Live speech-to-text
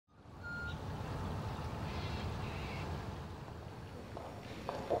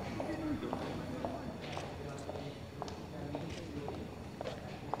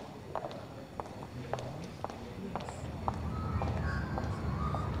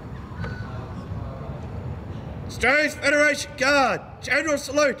Australia's Federation Guard, General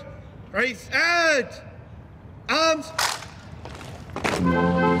Salute, breathe and arms.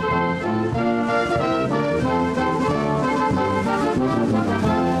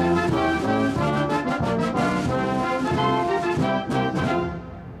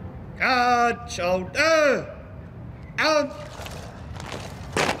 Guard, shoulder, arms.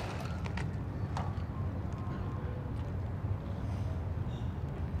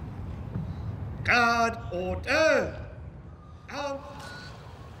 Guard, order, arms.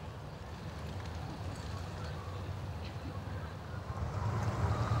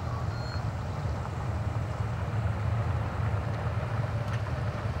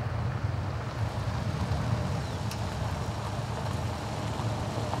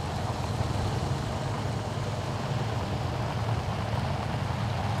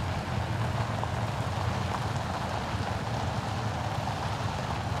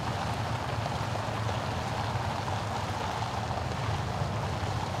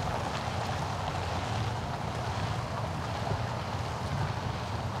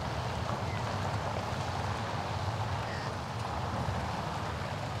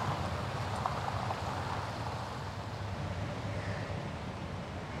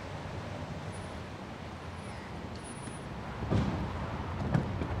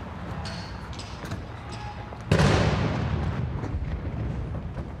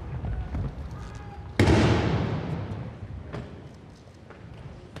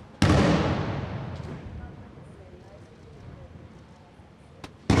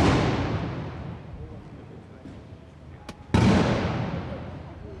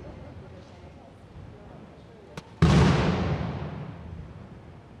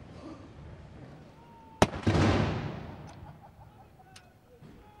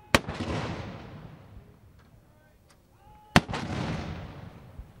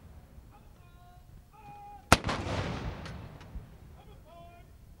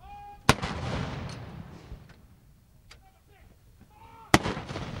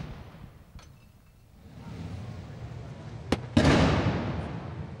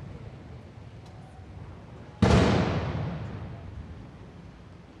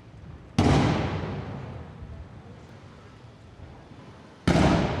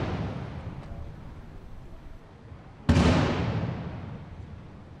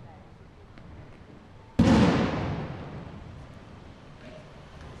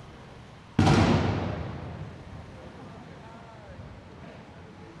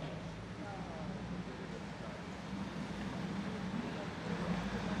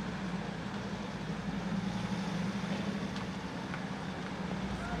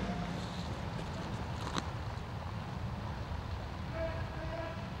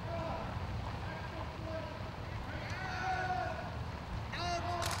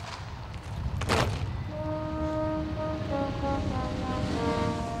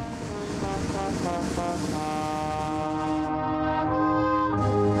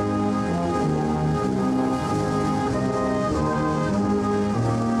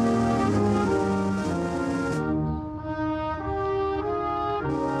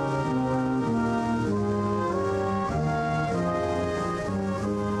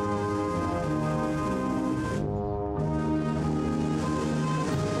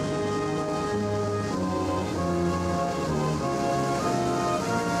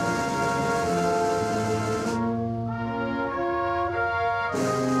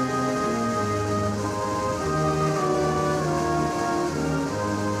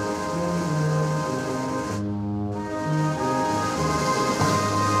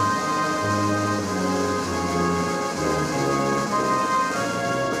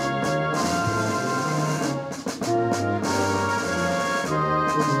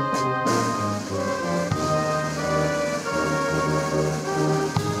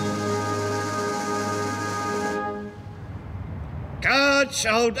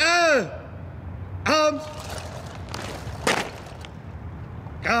 Shoulder, arms.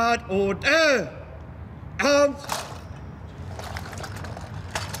 Guard, order, arms.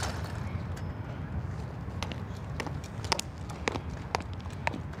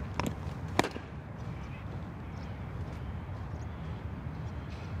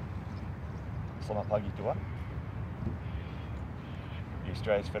 Selamat pagi Tuan. The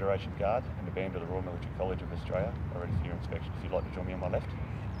Australia's Federation Guard and the band of the Royal Military College of Australia are ready for your inspection. If you'd like to join me on my left.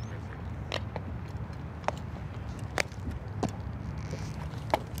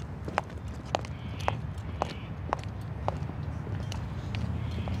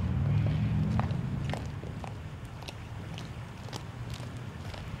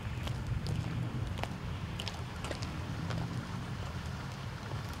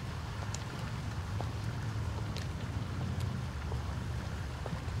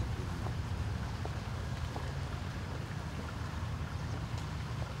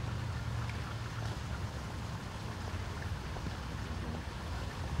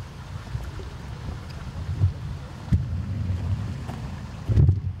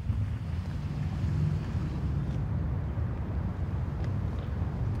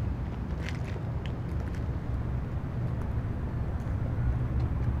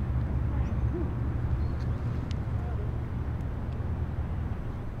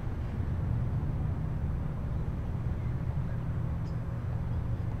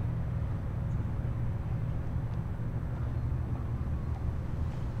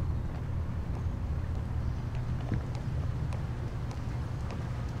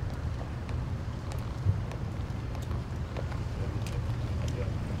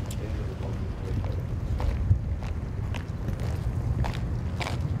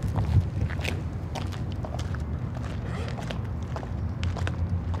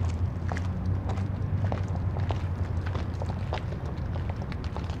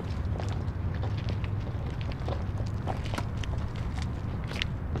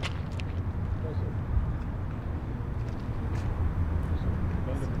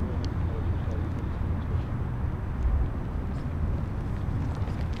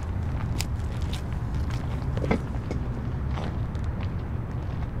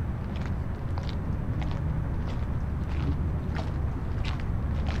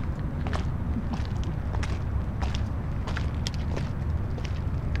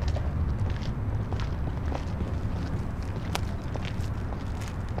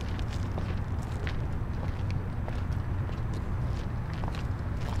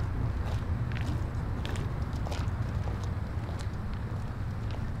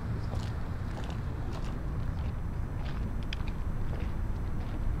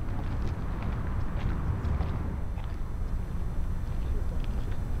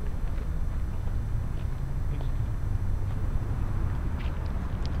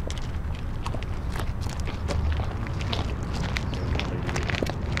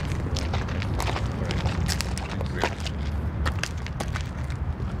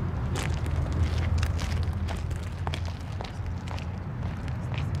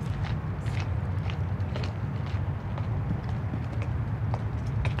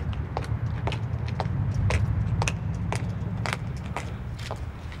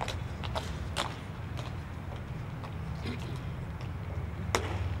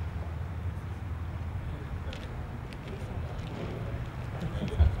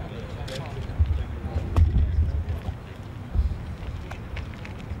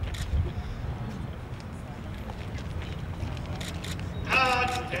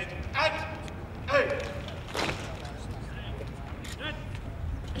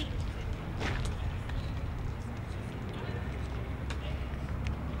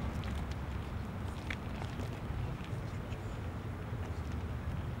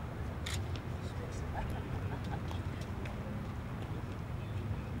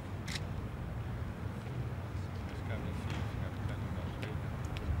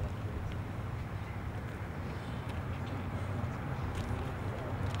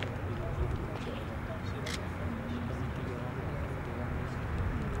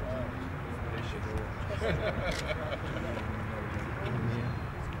 Come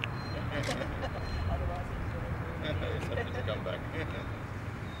back.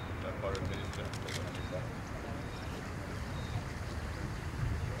 That foreign minister.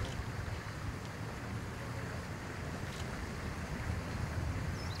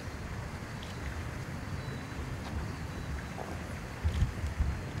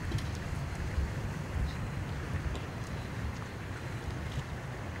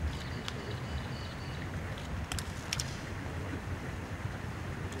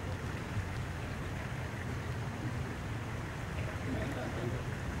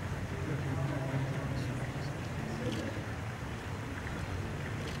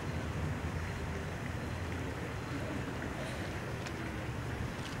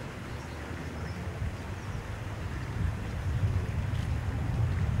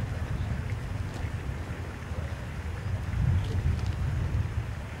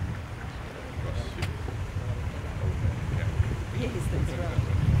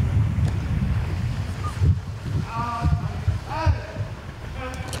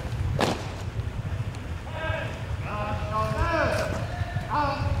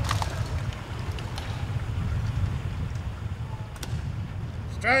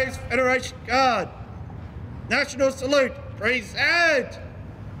 Australia's Federation Guard. National salute. Present.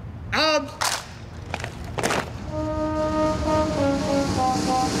 Arms.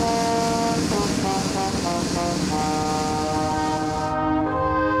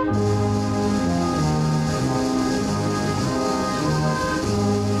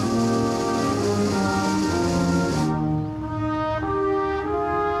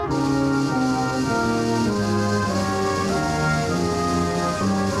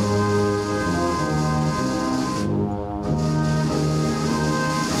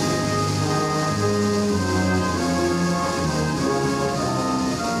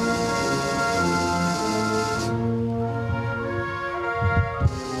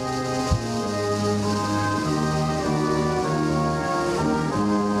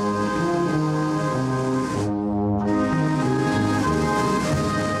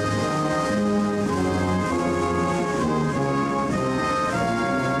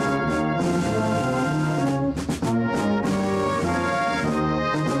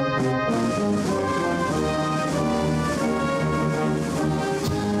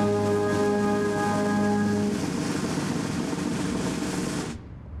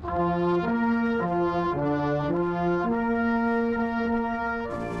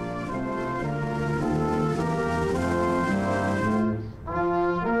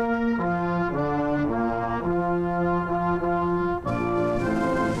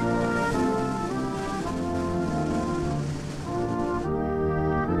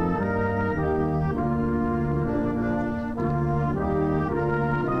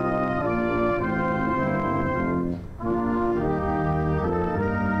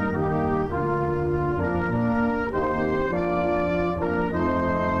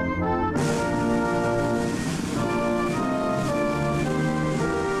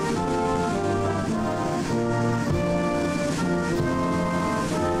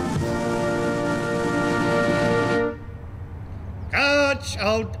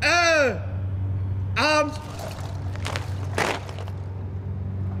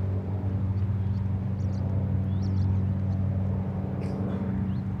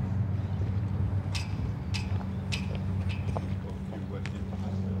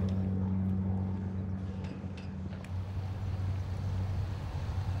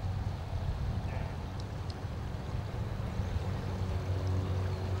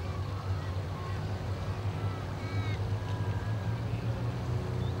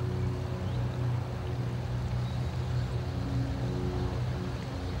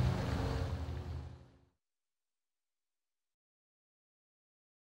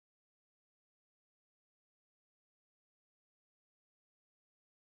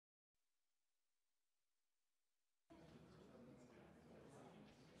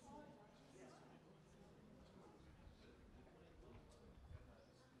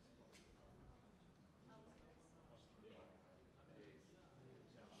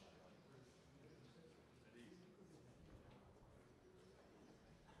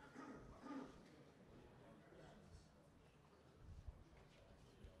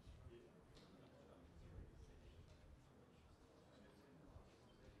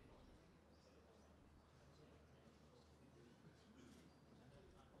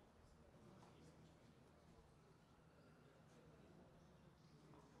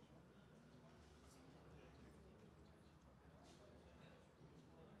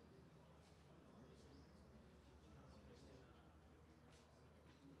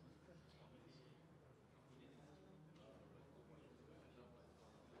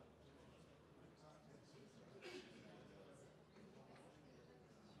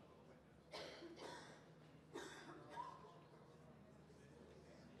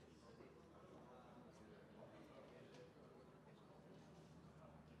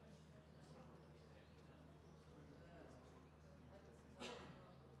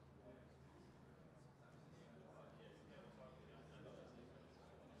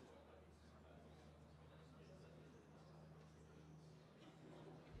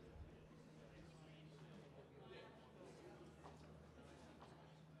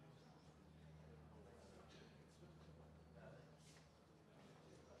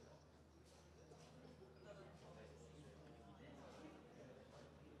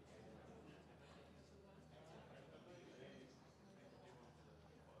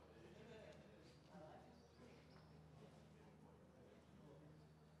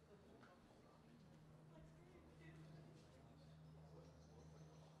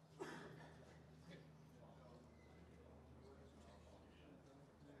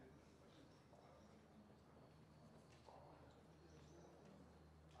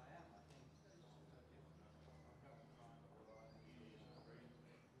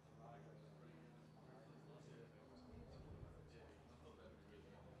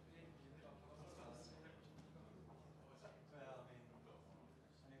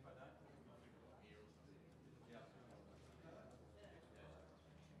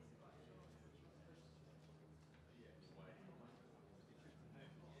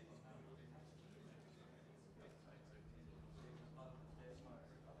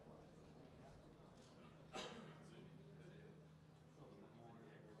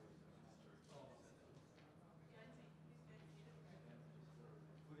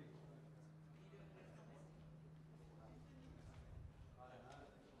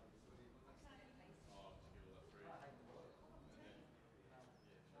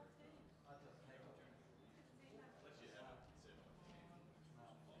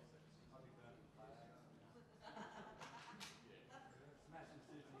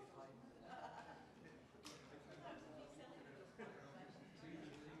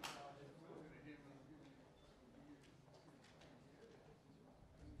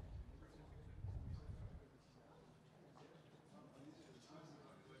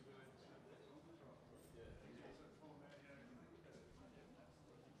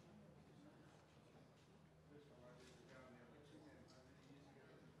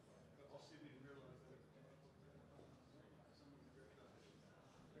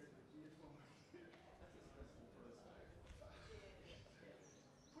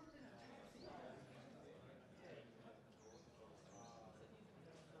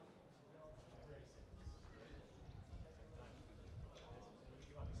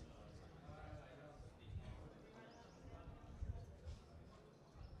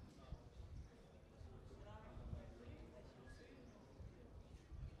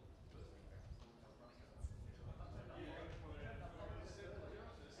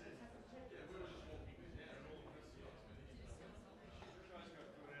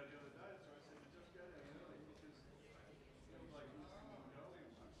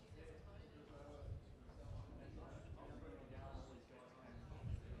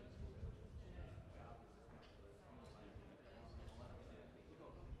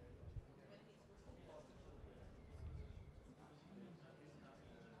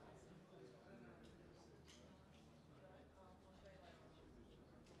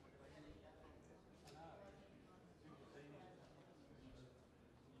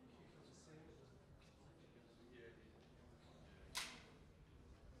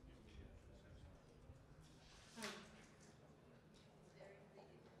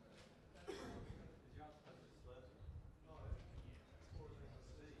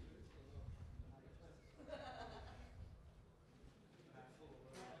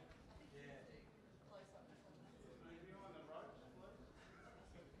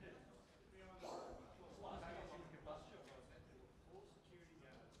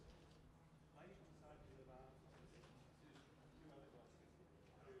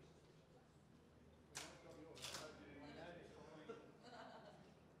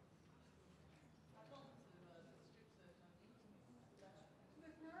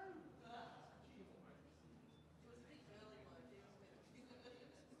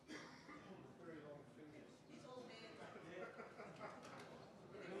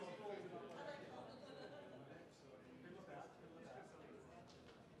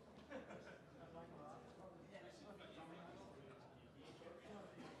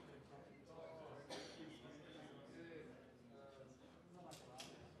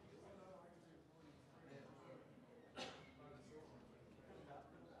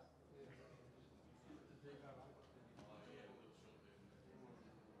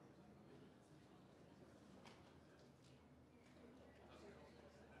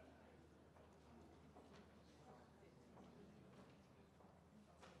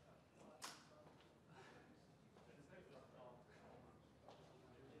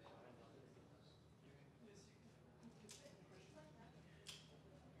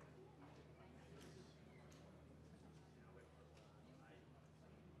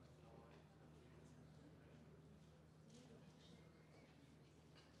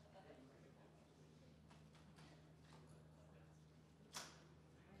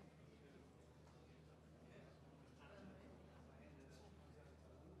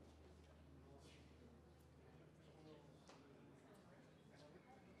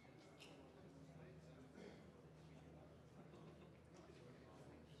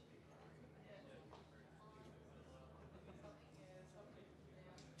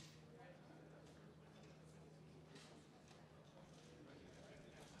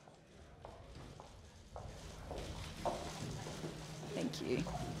 Thank you.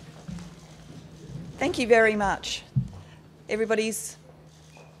 Thank you very much. Everybody's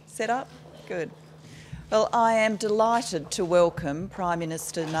set up? Good. Well, I am delighted to welcome Prime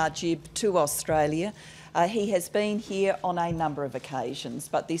Minister Najib to Australia. He has been here on a number of occasions,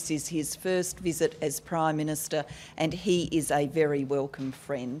 but this is his first visit as Prime Minister, and he is a very welcome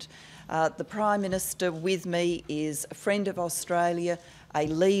friend. The Prime Minister with me is a friend of Australia, a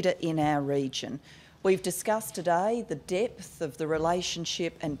leader in our region. We've discussed today the depth of the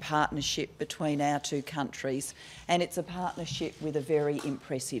relationship and partnership between our two countries, and it's a partnership with a very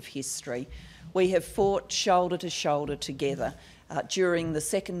impressive history. We have fought shoulder to shoulder together during the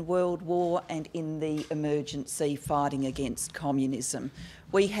Second World War and in the emergency fighting against communism.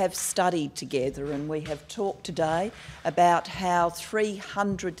 We have studied together, and we have talked today about how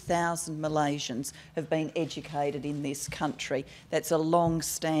 300,000 Malaysians have been educated in this country. That's a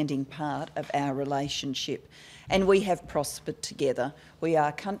long-standing part of our relationship. And we have prospered together. We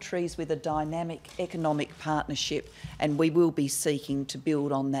are countries with a dynamic economic partnership, and we will be seeking to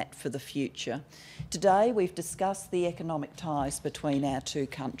build on that for the future. Today we've discussed the economic ties between our two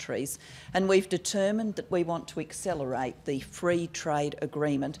countries, and we've determined that we want to accelerate the free trade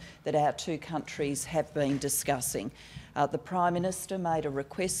agreement that our two countries have been discussing. The Prime Minister made a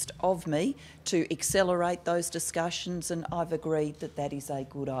request of me to accelerate those discussions, and I've agreed that that is a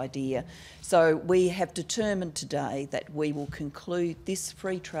good idea. So we have determined today that we will conclude this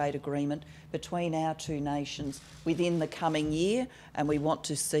free trade agreement between our two nations within the coming year, and we want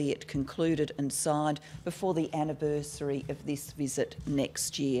to see it concluded and signed before the anniversary of this visit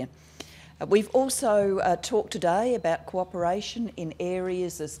next year. We've also talked today about cooperation in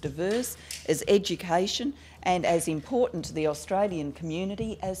areas as diverse as education and as important to the Australian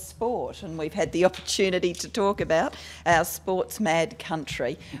community as sport. And we've had the opportunity to talk about our sports-mad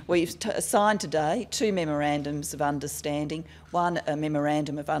country. We've signed today 2 memorandums of understanding, one a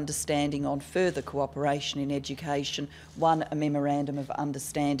memorandum of understanding on further cooperation in education, one a memorandum of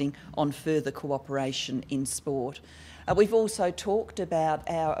understanding on further cooperation in sport. We've also talked about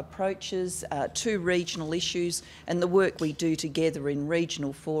our approaches to regional issues and the work we do together in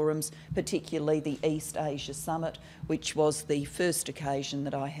regional forums, particularly the East Asia Summit, which was the first occasion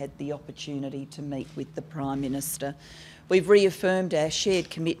that I had the opportunity to meet with the Prime Minister. We've reaffirmed our shared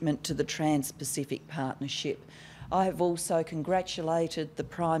commitment to the Trans-Pacific Partnership. I have also congratulated the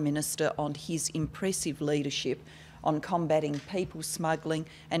Prime Minister on his impressive leadership on combating people smuggling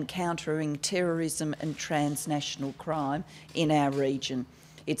and countering terrorism and transnational crime in our region.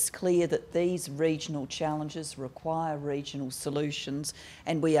 It's clear that these regional challenges require regional solutions,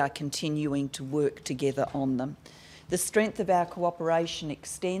 and we are continuing to work together on them. The strength of our cooperation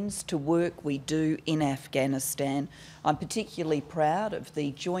extends to work we do in Afghanistan. I'm particularly proud of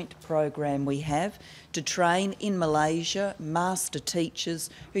the joint program we have to train in Malaysia master teachers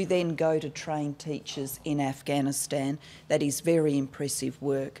who then go to train teachers in Afghanistan. That is very impressive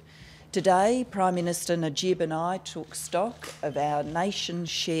work. Today, Prime Minister Najib and I took stock of our nation's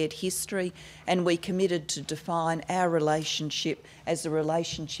shared history, and we committed to define our relationship as a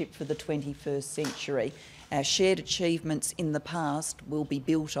relationship for the 21st century. Our shared achievements in the past will be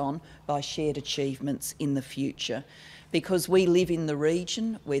built on by shared achievements in the future, because we live in the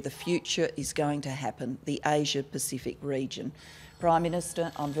region where the future is going to happen, the Asia-Pacific region. Prime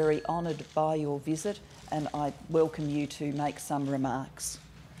Minister, I'm very honoured by your visit, and I welcome you to make some remarks.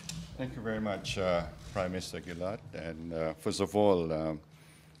 Thank you very much, Prime Minister Gillard. And first of all,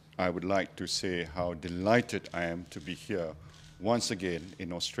 I would like to say how delighted I am to be here once again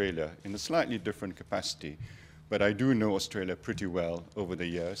in Australia in a slightly different capacity. But I do know Australia pretty well over the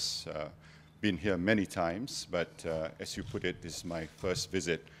years, been here many times, but as you put it, this is my first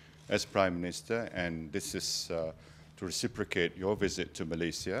visit as Prime Minister, and this is to reciprocate your visit to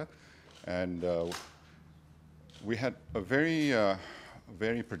Malaysia. And we had a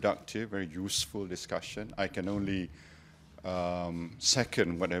very productive, very useful discussion. I can only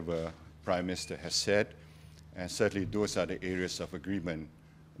second whatever Prime Minister has said. And certainly those are the areas of agreement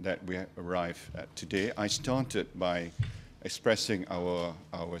that we arrived at today. I started by expressing our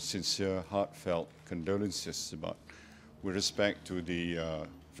sincere, heartfelt condolences with respect to the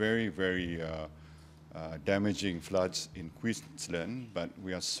very damaging floods in Queensland, but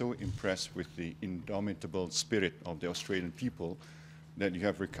we are so impressed with the indomitable spirit of the Australian people that you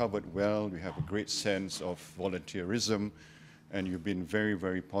have recovered well, you have a great sense of volunteerism, and you've been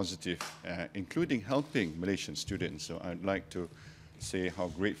very positive, including helping Malaysian students. So I'd like to say how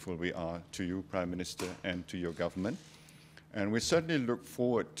grateful we are to you, Prime Minister, and to your government. And we certainly look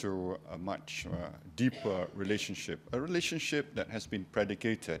forward to a much deeper relationship, a relationship that has been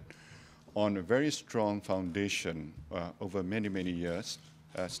predicated on a very strong foundation over many, many years,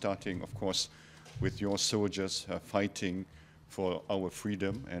 starting, of course, with your soldiers fighting for our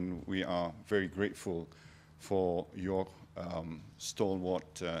freedom, and we are very grateful for your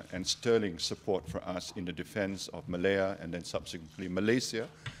stalwart and sterling support for us in the defense of Malaya and then subsequently Malaysia.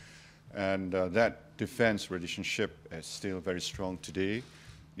 And that defense relationship is still very strong today.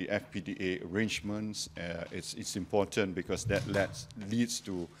 The FPDA arrangements, it's important because that leads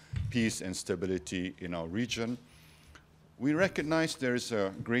to peace and stability in our region. We recognize there is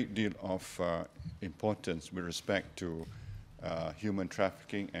a great deal of importance with respect to human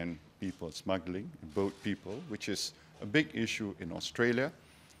trafficking and people smuggling, boat people, which is a big issue in Australia.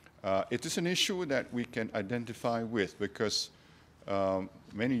 It is an issue that we can identify with because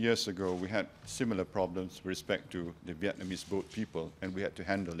many years ago we had similar problems with respect to the Vietnamese boat people, and we had to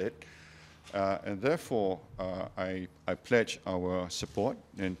handle it. And therefore, I pledge our support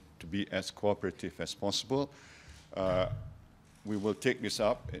and to be as cooperative as possible. We will take this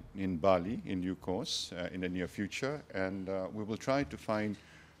up in Bali in due course in the near future, and we will try to find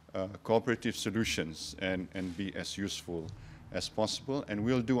cooperative solutions and be as useful as possible. And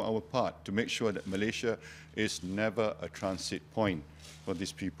we'll do our part to make sure that Malaysia is never a transit point for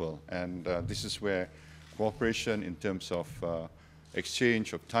these people. And this is where cooperation in terms of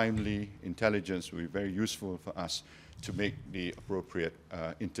exchange of timely intelligence will be very useful for us to make the appropriate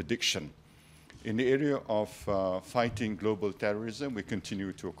interdiction. In the area of fighting global terrorism, we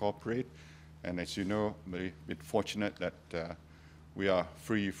continue to cooperate. And as you know, we're fortunate that we are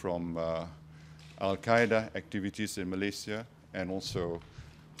free from Al-Qaeda activities in Malaysia, and also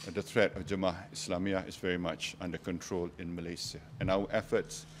the threat of Jemaah Islamiyah is very much under control in Malaysia. And our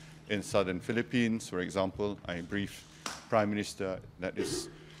efforts in southern Philippines, for example, I briefed Prime Minister that is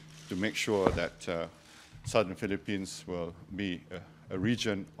to make sure that southern Philippines will be a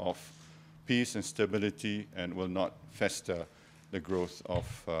region of peace and stability and will not fester the growth of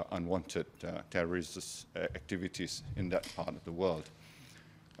unwanted terrorist activities in that part of the world.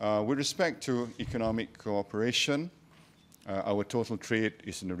 With respect to economic cooperation, our total trade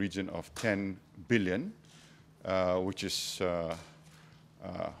is in the region of 10 billion, which is a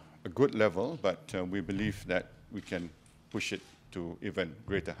good level, but we believe that we can push it to even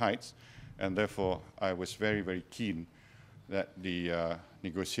greater heights. And therefore, I was very, very keen that the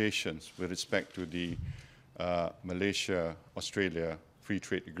negotiations with respect to the Malaysia-Australia Free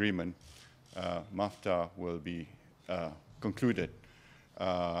Trade Agreement, MAFTA, will be concluded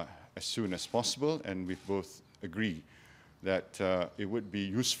as soon as possible, and we both agree that it would be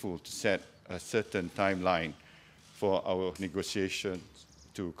useful to set a certain timeline for our negotiations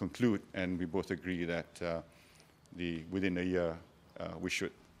to conclude, and we both agree that within a year we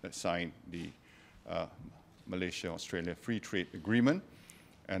should sign the Malaysia-Australia Free Trade Agreement,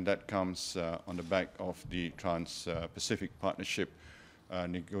 and that comes on the back of the Trans-Pacific Partnership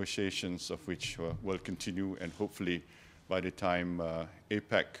negotiations, of which will continue, and hopefully by the time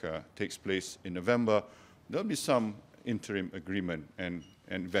APEC takes place in November, there'll be some interim agreement, and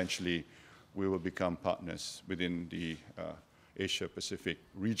eventually we will become partners within the Asia-Pacific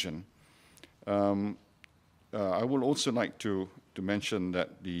region. I would also like to mention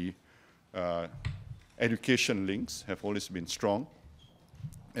that the education links have always been strong.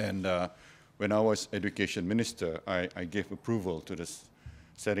 And when I was Education Minister, I gave approval to the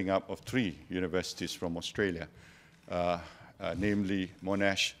setting up of 3 universities from Australia, namely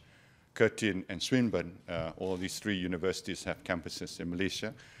Monash, Curtin, and Swinburne. All these 3 universities have campuses in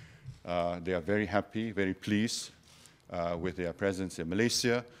Malaysia. They are very happy, very pleased with their presence in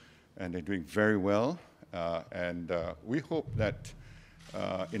Malaysia, and they're doing very well. And we hope that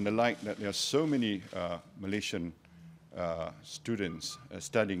in the light that there are so many Malaysian students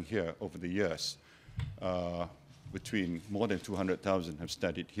studying here over the years, between more than 200,000 have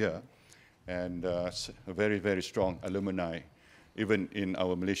studied here, and a very, very strong alumni, even in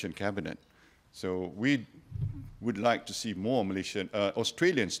our Malaysian cabinet. So we would like to see more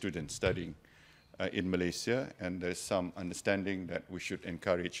Australian students studying in Malaysia, and there's some understanding that we should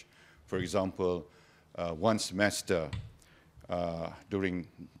encourage, for example, 1 semester during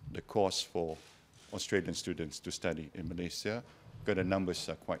the course for Australian students to study in Malaysia, because the numbers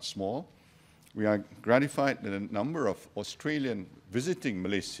are quite small. We are gratified that the number of Australian visiting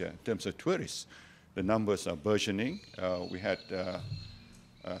Malaysia in terms of tourists, the numbers are burgeoning. We had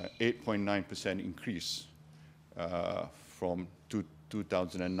 8.9% increase from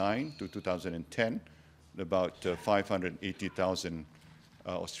 2009 to 2010. About 580,000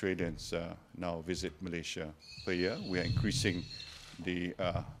 Australians now visit Malaysia per year. We are increasing the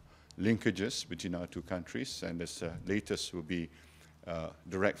linkages between our 2 countries, and this latest will be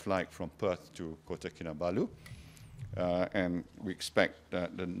direct flight from Perth to Kota Kinabalu. And we expect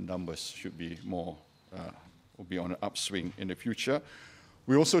that the numbers should be more, will be on an upswing in the future.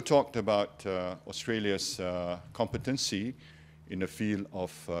 We also talked about Australia's competency in the field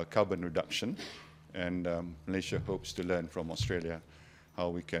of carbon reduction, and Malaysia hopes to learn from Australia how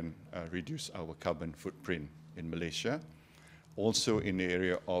we can reduce our carbon footprint in Malaysia. Also in the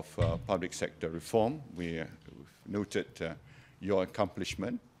area of public sector reform, we've noted your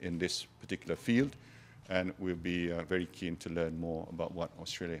accomplishment in this particular field, and we'll be very keen to learn more about what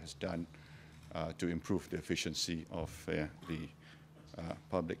Australia has done to improve the efficiency of the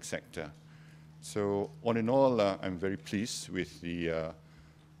public sector. So all in all, I'm very pleased with the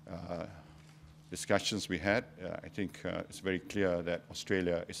discussions we had. I think it's very clear that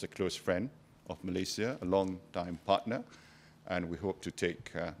Australia is a close friend of Malaysia, a long-time partner, and we hope to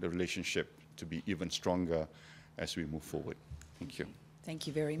take the relationship to be even stronger as we move forward. Thank you. Thank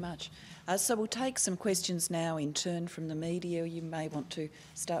you very much. So we'll take some questions now in turn from the media. You may want to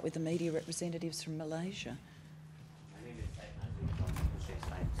start with the media representatives from Malaysia. My name is Najib from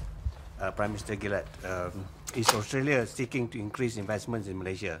Times. Prime Minister Gillard, is Australia seeking to increase investments in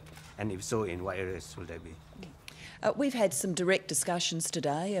Malaysia? And if so, in what areas will that be? We've had some direct discussions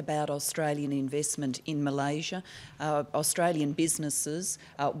today about Australian investment in Malaysia. Australian businesses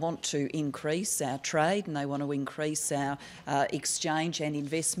want to increase our trade and they want to increase our exchange and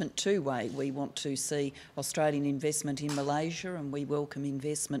investment two-way. We want to see Australian investment in Malaysia and we welcome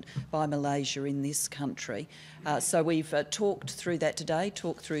investment by Malaysia in this country. So we've talked through that today,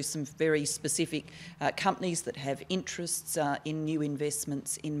 talked through some very specific companies that have interests in new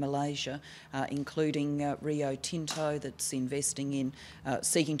investments in Malaysia, including Rio Tinto, that's investing in,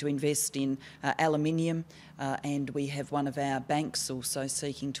 seeking to invest in aluminium, and we have one of our banks also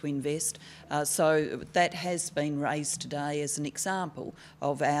seeking to invest. So that has been raised today as an example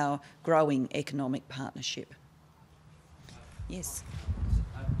of our growing economic partnership. Yes.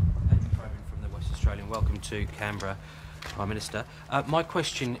 From the West Australian. Welcome to Canberra, Prime Minister. My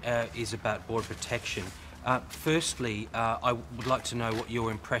question is about border protection. Firstly, I would like to know what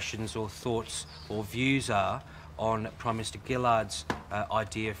your impressions or thoughts or views are on Prime Minister Gillard's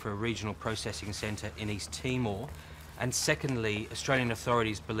idea for a regional processing centre in East Timor. And secondly, Australian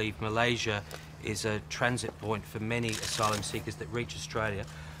authorities believe Malaysia is a transit point for many asylum seekers that reach Australia,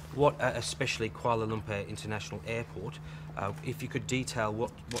 especially Kuala Lumpur International Airport. If you could detail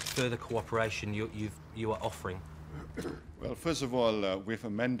what further cooperation you are offering. Well, first of all, we've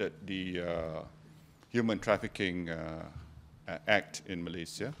amended the Human Trafficking Act in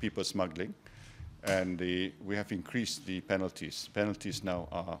Malaysia, people smuggling, and we have increased the penalties. Penalties now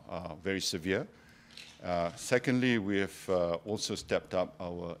are very severe. Secondly, we have also stepped up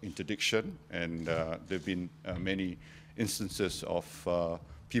our interdiction, and there have been many instances of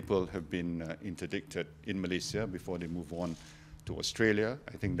people have been interdicted in Malaysia before they move on to Australia.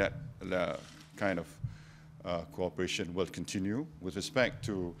 I think that kind of cooperation will continue. With respect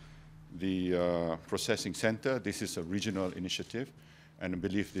to the processing center, this is a regional initiative, and I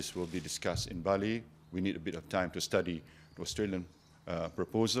believe this will be discussed in Bali. We need a bit of time to study the Australian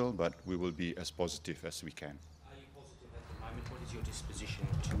proposal, but we will be as positive as we can. Are you positive at the moment? What is your disposition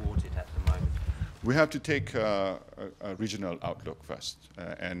towards it at the moment? We have to take a regional outlook first,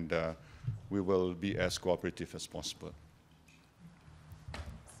 and we will be as cooperative as possible.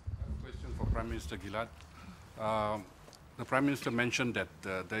 Question for Prime Minister Gillard. The Prime Minister mentioned that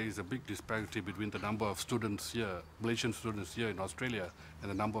there is a big disparity between the number of students here, Malaysian students here in Australia,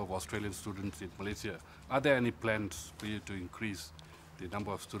 and the number of Australian students in Malaysia. Are there any plans for you to increase the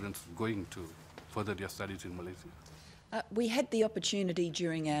number of students going to further their studies in Malaysia? We had the opportunity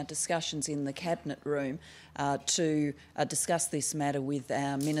during our discussions in the Cabinet room to discuss this matter with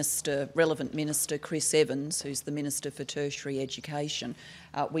our relevant Minister, Chris Evans, who's the Minister for Tertiary Education.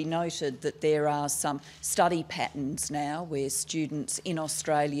 We noted that there are some study patterns now where students in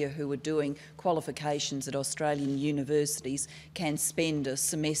Australia who are doing qualifications at Australian universities can spend a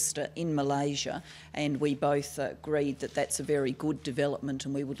semester in Malaysia, and we both agreed that that's a very good development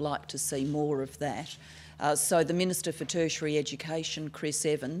and we would like to see more of that. So the Minister for Tertiary Education, Chris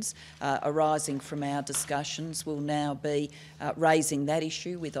Evans, arising from our discussions, will now be raising that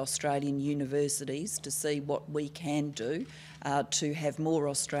issue with Australian universities to see what we can do to have more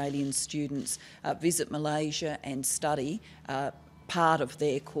Australian students visit Malaysia and study part of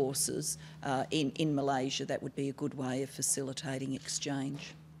their courses in Malaysia. That would be a good way of facilitating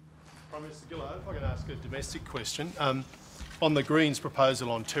exchange. Prime Minister Gillard, if I can ask a domestic question. On the Greens' proposal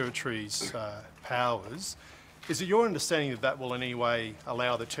on territories' powers, is it your understanding that that will in any way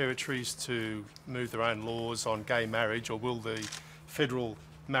allow the territories to move their own laws on gay marriage, or will the Federal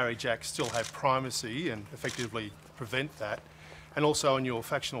Marriage Act still have primacy and effectively prevent that? And also in your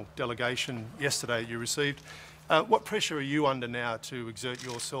factional delegation yesterday you received, what pressure are you under now to exert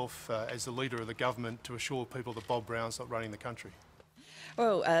yourself as the leader of the government to assure people that Bob Brown's not running the country?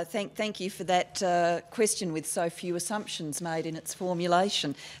 Well, thank you for that question with so few assumptions made in its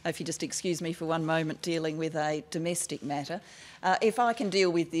formulation. If you just excuse me for one moment dealing with a domestic matter. If I can deal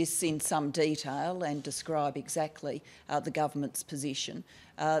with this in some detail and describe exactly the government's position,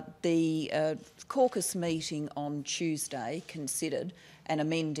 the caucus meeting on Tuesday considered an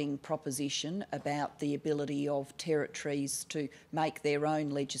amending proposition about the ability of territories to make their own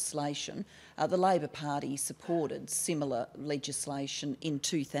legislation. The Labor Party supported similar legislation in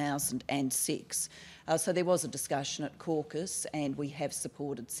 2006. So there was a discussion at caucus and we have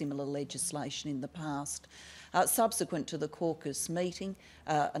supported similar legislation in the past. Subsequent to the caucus meeting,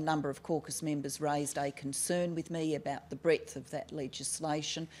 a number of caucus members raised a concern with me about the breadth of that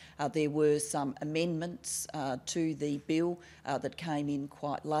legislation. There were some amendments to the bill that came in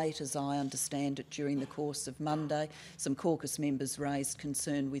quite late, as I understand it, during the course of Monday. Some caucus members raised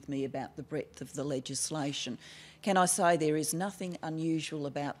concern with me about the breadth of the legislation. Can I say there is nothing unusual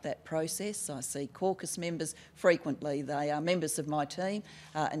about that process? I see caucus members frequently. They are members of my team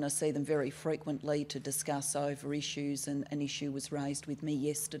and I see them very frequently to discuss over issues, and an issue was raised with me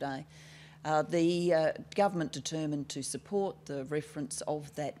yesterday. The government determined to support the reference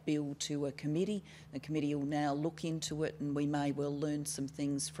of that bill to a committee. The committee will now look into it and we may well learn some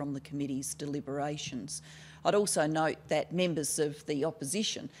things from the committee's deliberations. I'd also note that members of the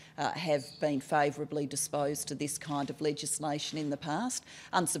opposition have been favourably disposed to this kind of legislation in the past.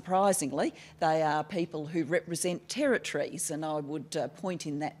 Unsurprisingly, they are people who represent territories, and I would point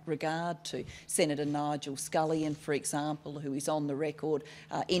in that regard to Senator Nigel Scullion, for example, who is on the record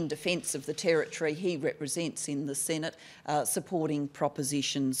in defence of the territory he represents in the Senate, supporting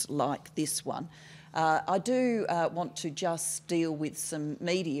propositions like this one. I do want to just deal with some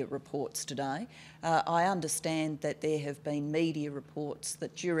media reports today. I understand that there have been media reports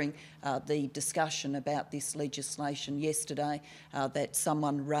that during the discussion about this legislation yesterday that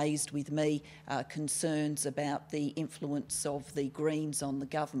someone raised with me concerns about the influence of the Greens on the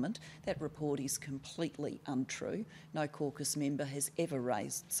government. That report is completely untrue. No caucus member has ever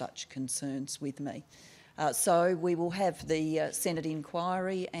raised such concerns with me. So we will have the Senate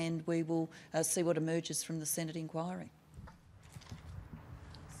inquiry and we will see what emerges from the Senate inquiry.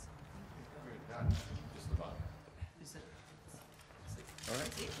 All right.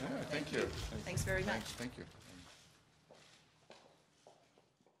 Yeah, thank you. Thanks very much. Thank you.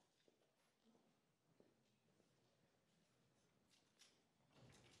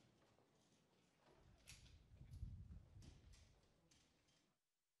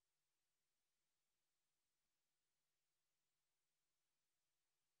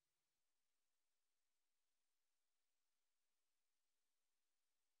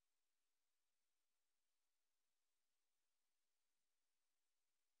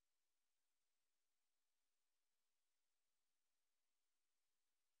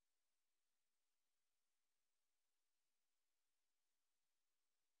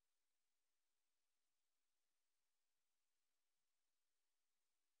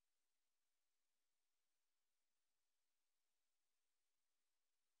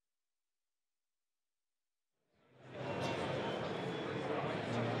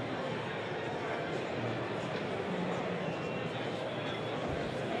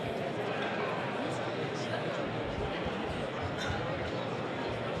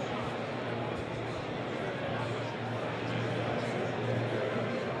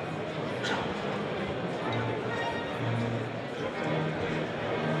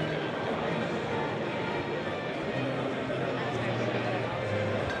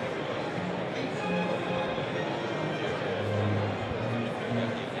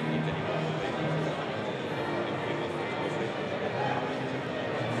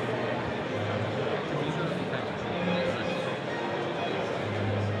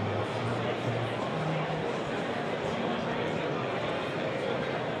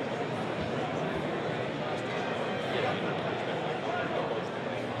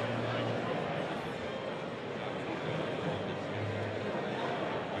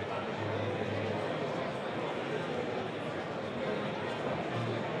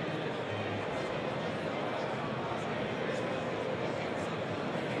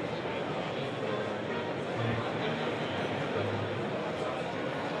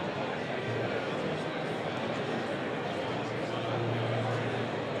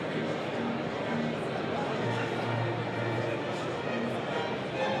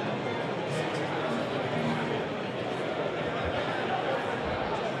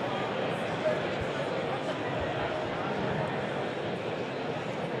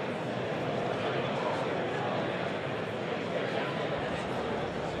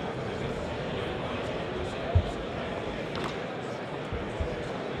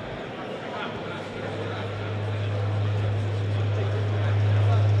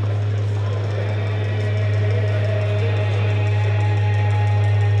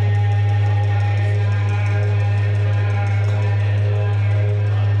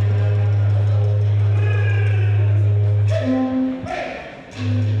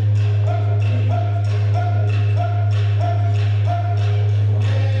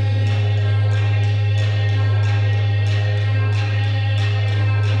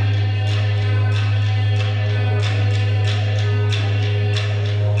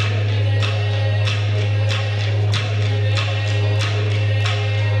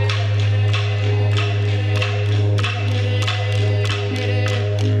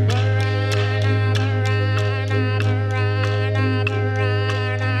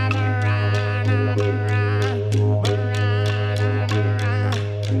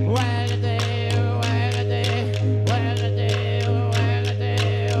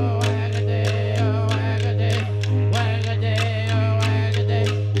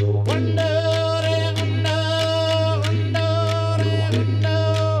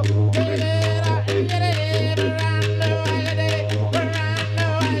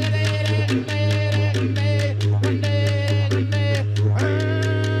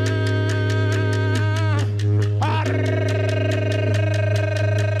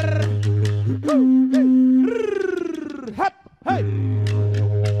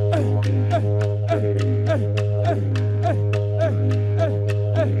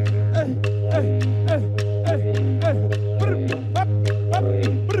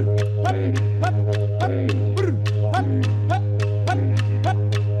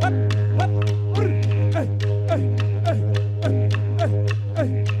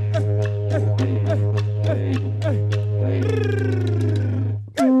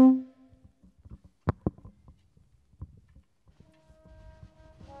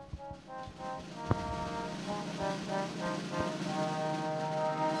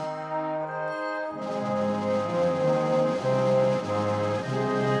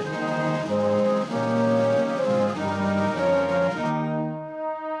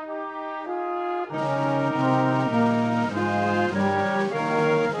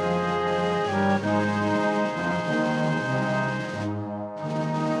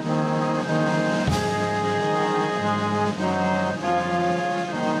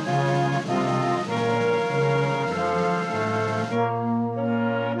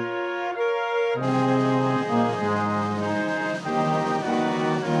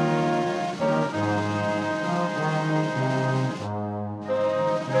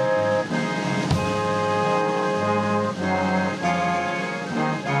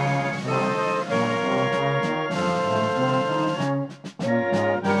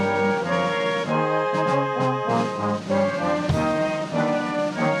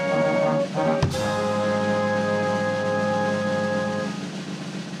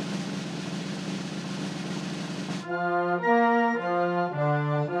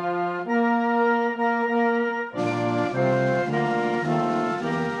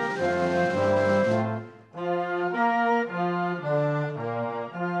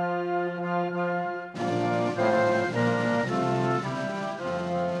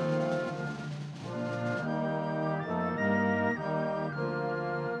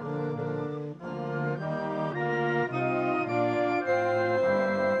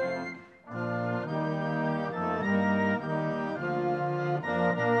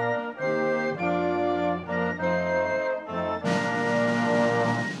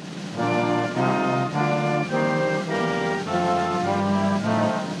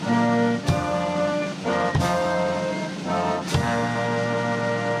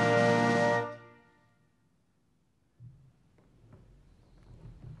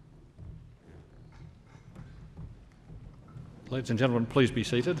 Ladies and gentlemen, please be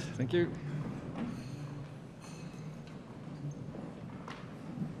seated. Thank you.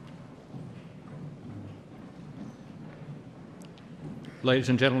 Ladies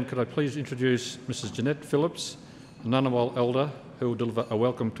and gentlemen, could I please introduce Mrs. Jeanette Phillips, a Ngunnawal elder, who will deliver a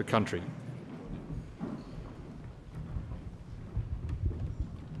welcome to country.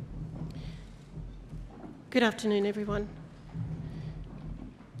 Good afternoon, everyone.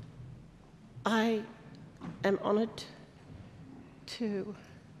 I am honoured to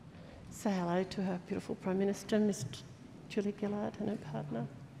say hello to our beautiful Prime Minister, Ms. Julia Gillard, and her partner,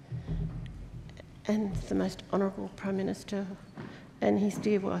 and the most Honourable Prime Minister and his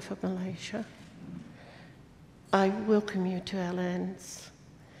dear wife of Malaysia. I welcome you to our lands,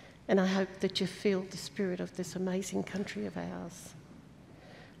 and I hope that you feel the spirit of this amazing country of ours.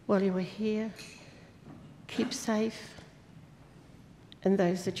 While you are here, keep safe, and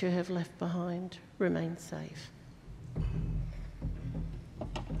those that you have left behind, remain safe.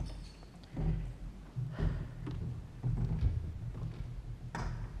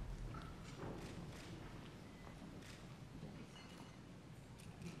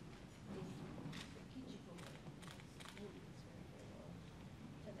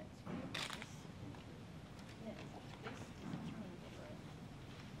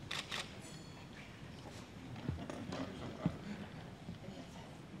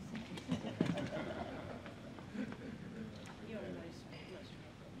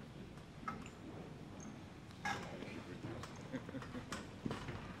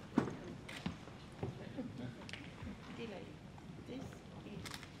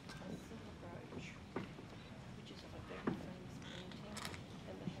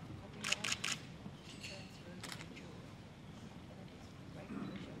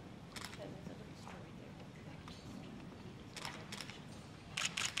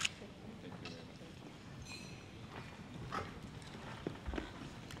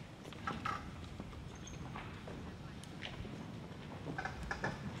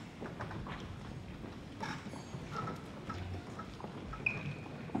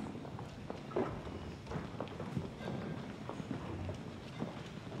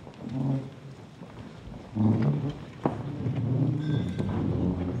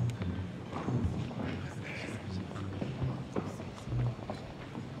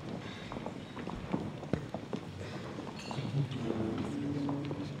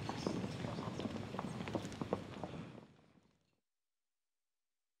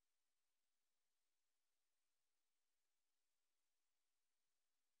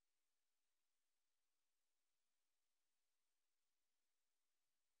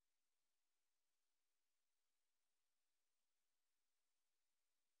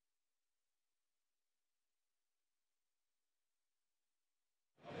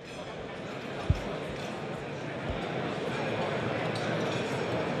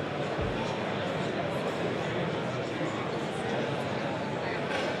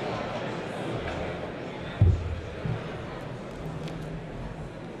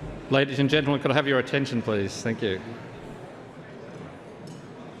 Ladies and gentlemen, could I have your attention, please? Thank you.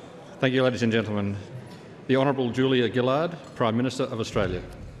 Thank you, ladies and gentlemen. The Honourable Julia Gillard, Prime Minister of Australia.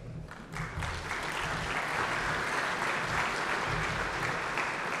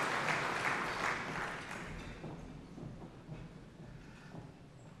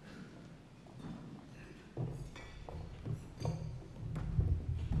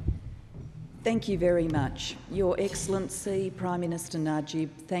 Thank you very much. Your Excellency, Prime Minister Najib,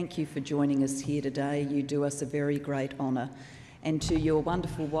 thank you for joining us here today. You do us a very great honour. And to your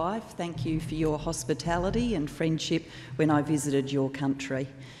wonderful wife, thank you for your hospitality and friendship when I visited your country.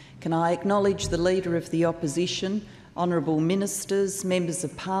 Can I acknowledge the Leader of the Opposition, Honourable Ministers, Members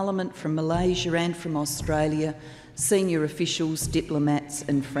of Parliament from Malaysia and from Australia, senior officials, diplomats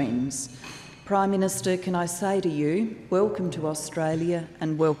and friends. Prime Minister, can I say to you, welcome to Australia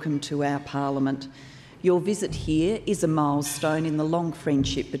and welcome to our Parliament. Your visit here is a milestone in the long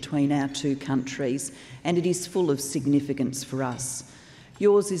friendship between our two countries, and it is full of significance for us.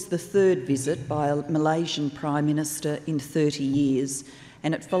 Yours is the third visit by a Malaysian Prime Minister in 30 years,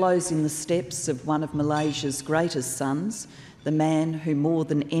 and it follows in the steps of one of Malaysia's greatest sons, the man who more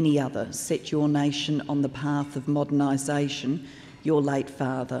than any other set your nation on the path of modernisation, your late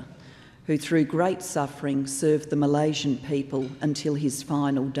father, who through great suffering served the Malaysian people until his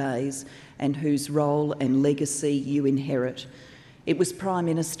final days, and whose role and legacy you inherit. It was Prime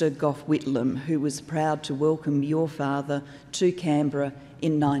Minister Gough Whitlam who was proud to welcome your father to Canberra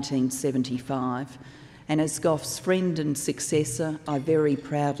in 1975. And as Gough's friend and successor, I very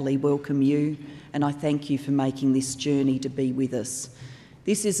proudly welcome you, and I thank you for making this journey to be with us.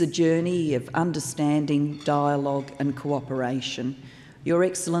 This is a journey of understanding, dialogue and cooperation. Your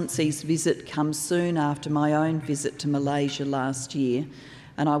Excellency's visit comes soon after my own visit to Malaysia last year,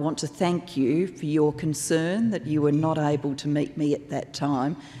 and I want to thank you for your concern that you were not able to meet me at that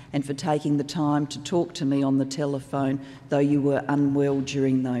time and for taking the time to talk to me on the telephone, though you were unwell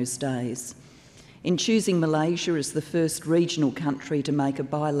during those days. In choosing Malaysia as the first regional country to make a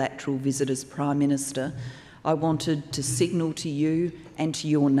bilateral visit as Prime Minister, I wanted to signal to you and to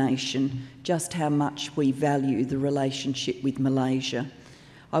your nation just how much we value the relationship with Malaysia.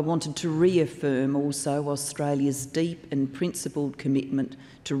 I wanted to reaffirm also Australia's deep and principled commitment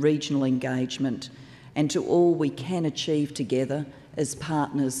to regional engagement and to all we can achieve together as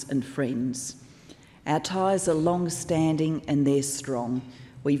partners and friends. Our ties are long-standing and they're strong.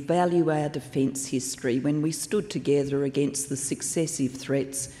 We value our defence history when we stood together against the successive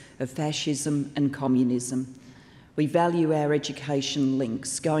threats of fascism and communism. We value our education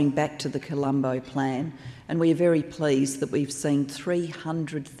links going back to the Colombo Plan, and we are very pleased that we've seen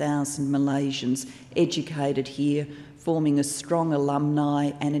 300,000 Malaysians educated here, forming a strong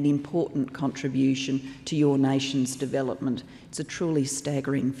alumni and an important contribution to your nation's development. It's a truly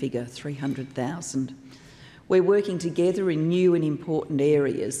staggering figure, 300,000. We're working together in new and important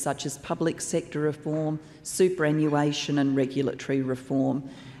areas such as public sector reform, superannuation and regulatory reform,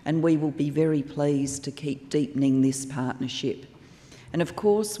 and we will be very pleased to keep deepening this partnership. And of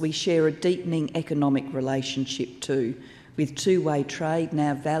course, we share a deepening economic relationship too, with two-way trade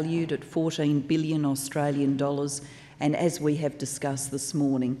now valued at 14 billion Australian dollars, and as we have discussed this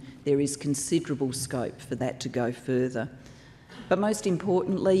morning, there is considerable scope for that to go further. But most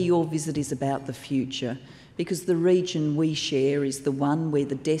importantly, your visit is about the future, because the region we share is the one where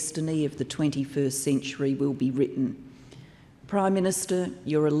the destiny of the 21st century will be written. Prime Minister,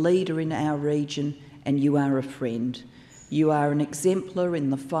 you're a leader in our region and you are a friend. You are an exemplar in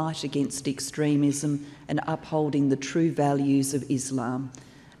the fight against extremism and upholding the true values of Islam,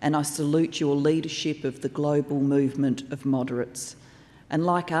 and I salute your leadership of the global movement of moderates. And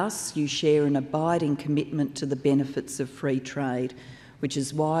like us, you share an abiding commitment to the benefits of free trade, which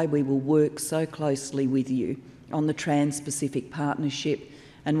is why we will work so closely with you on the Trans-Pacific Partnership,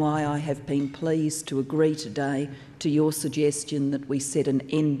 and why I have been pleased to agree today to your suggestion that we set an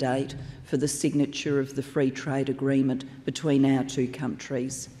end date for the signature of the free trade agreement between our two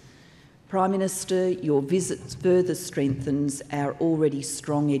countries. Prime Minister, your visit further strengthens our already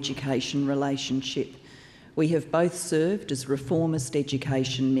strong education relationship. We have both served as reformist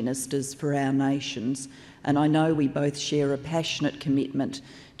education ministers for our nations, and I know we both share a passionate commitment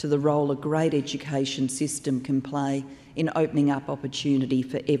to the role a great education system can play in opening up opportunity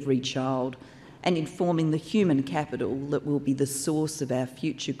for every child and in forming the human capital that will be the source of our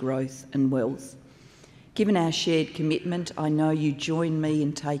future growth and wealth. Given our shared commitment, I know you join me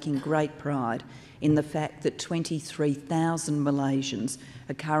in taking great pride in the fact that 23,000 Malaysians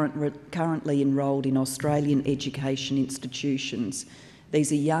are currently enrolled in Australian education institutions.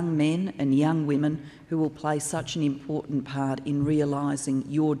 These are young men and young women who will play such an important part in realising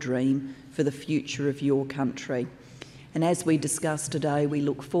your dream for the future of your country. And as we discussed today, we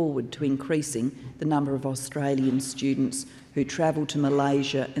look forward to increasing the number of Australian students who travel to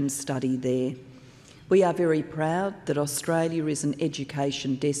Malaysia and study there. We are very proud that Australia is an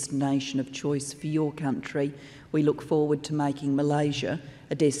education destination of choice for your country. We look forward to making Malaysia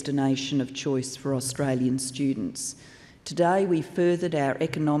a destination of choice for Australian students. Today we furthered our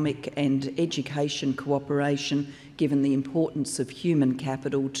economic and education cooperation, given the importance of human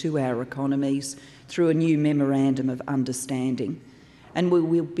capital to our economies, through a new Memorandum of Understanding. And we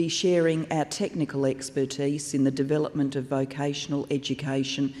will be sharing our technical expertise in the development of vocational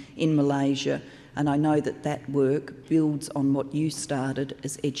education in Malaysia, and I know that that work builds on what you started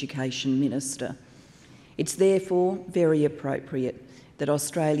as Education Minister. It's therefore very appropriate that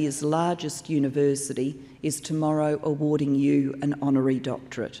Australia's largest university is tomorrow awarding you an honorary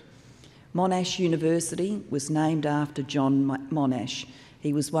doctorate. Monash University was named after John Monash.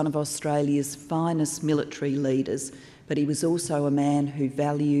 He was one of Australia's finest military leaders, but he was also a man who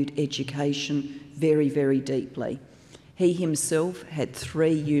valued education very, very deeply. He himself had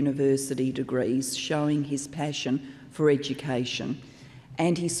 3 university degrees, showing his passion for education,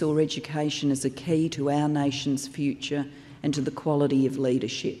 and he saw education as a key to our nation's future and to the quality of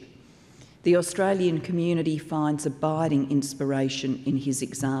leadership. The Australian community finds abiding inspiration in his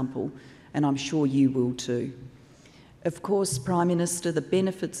example, and I'm sure you will too. Of course, Prime Minister, the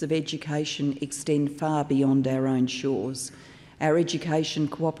benefits of education extend far beyond our own shores. Our education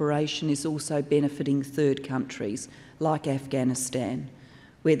cooperation is also benefiting third countries like Afghanistan,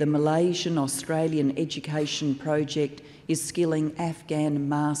 where the Malaysian-Australian education project is skilling Afghan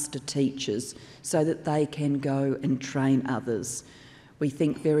master teachers so that they can go and train others. We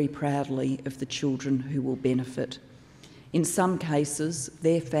think very proudly of the children who will benefit. In some cases,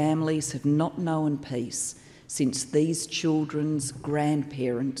 their families have not known peace since these children's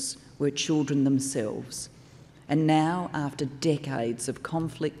grandparents were children themselves. And now, after decades of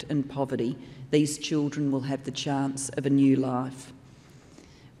conflict and poverty, these children will have the chance of a new life.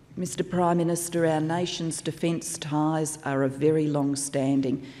 Mr. Prime Minister, our nation's defence ties are of very long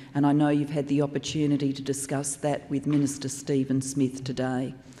standing, and I know you've had the opportunity to discuss that with Minister Stephen Smith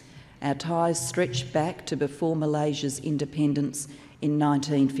today. Our ties stretch back to before Malaysia's independence in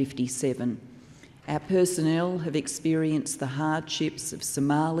 1957. Our personnel have experienced the hardships of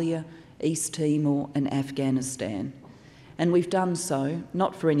Somalia, East Timor and Afghanistan, and we've done so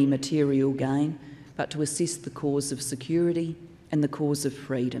not for any material gain, but to assist the cause of security and the cause of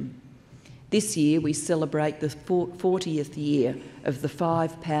freedom. This year we celebrate the 40th year of the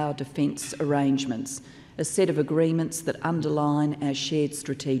 5 Power Defence Arrangements, a set of agreements that underline our shared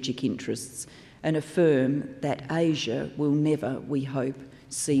strategic interests and affirm that Asia will never, we hope,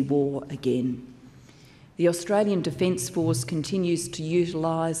 see war again. The Australian Defence Force continues to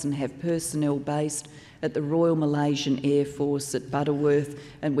utilise and have personnel based at the Royal Malaysian Air Force at Butterworth,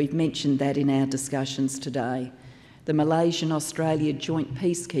 and we've mentioned that in our discussions today. The Malaysian-Australia Joint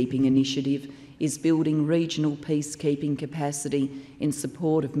Peacekeeping Initiative is building regional peacekeeping capacity in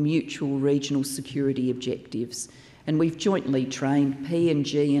support of mutual regional security objectives, and we've jointly trained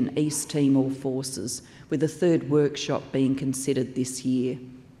PNG and East Timor forces, with a 3rd workshop being considered this year.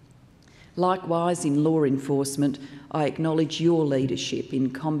 Likewise, in law enforcement, I acknowledge your leadership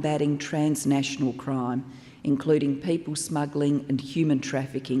in combating transnational crime, including people smuggling and human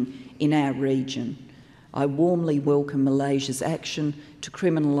trafficking in our region. I warmly welcome Malaysia's action to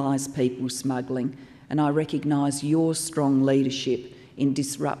criminalise people smuggling, and I recognise your strong leadership in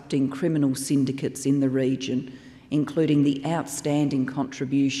disrupting criminal syndicates in the region, including the outstanding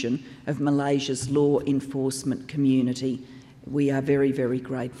contribution of Malaysia's law enforcement community. We are very, very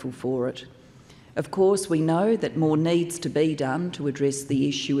grateful for it. Of course, we know that more needs to be done to address the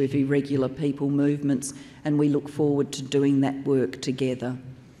issue of irregular people movements, and we look forward to doing that work together.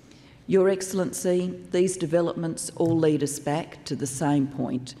 Your Excellency, these developments all lead us back to the same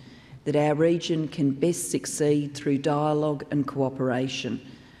point, that our region can best succeed through dialogue and cooperation.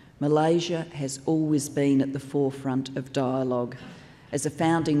 Malaysia has always been at the forefront of dialogue. As a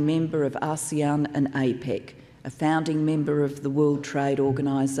founding member of ASEAN and APEC, a founding member of the World Trade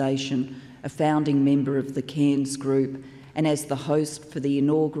Organisation, a founding member of the Cairns Group, and as the host for the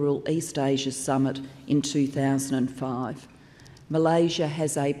inaugural East Asia Summit in 2005. Malaysia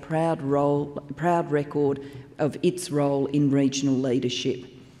has a proud record of its role in regional leadership,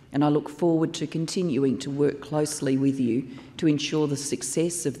 and I look forward to continuing to work closely with you to ensure the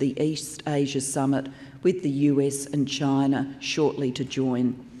success of the East Asia Summit with the US and China shortly to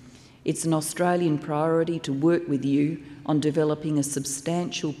join. It's an Australian priority to work with you on developing a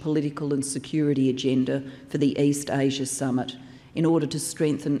substantial political and security agenda for the East Asia Summit in order to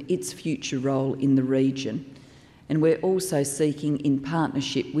strengthen its future role in the region. And we're also seeking, in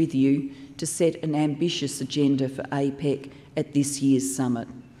partnership with you, to set an ambitious agenda for APEC at this year's summit.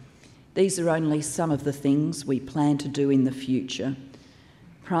 These are only some of the things we plan to do in the future.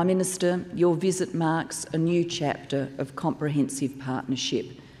 Prime Minister, your visit marks a new chapter of comprehensive partnership,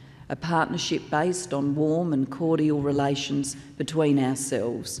 a partnership based on warm and cordial relations between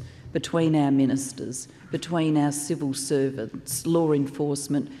ourselves, between our ministers, between our civil servants, law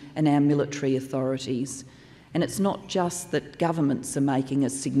enforcement and our military authorities. And it's not just that governments are making a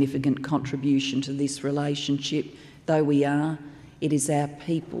significant contribution to this relationship, though we are, it is our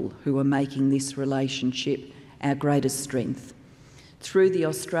people who are making this relationship our greatest strength. Through the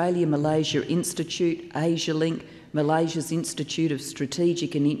Australia-Malaysia Institute, AsiaLink, Malaysia's Institute of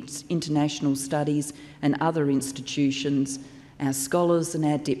Strategic and International Studies and other institutions, our scholars and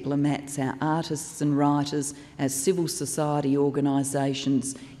our diplomats, our artists and writers, our civil society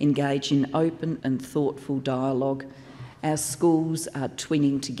organisations engage in open and thoughtful dialogue. Our schools are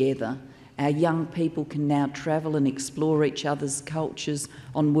twinning together. Our young people can now travel and explore each other's cultures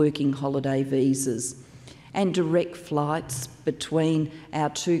on working holiday visas. And direct flights between our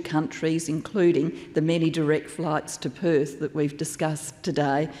two countries, including the many direct flights to Perth that we've discussed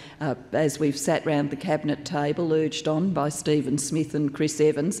today, as we've sat round the Cabinet table, urged on by Stephen Smith and Chris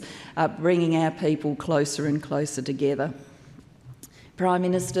Evans, bringing our people closer and closer together. Prime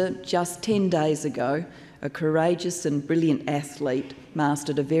Minister, just 10 days ago, a courageous and brilliant athlete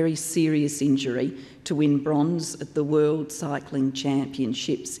mastered a very serious injury to win bronze at the World Cycling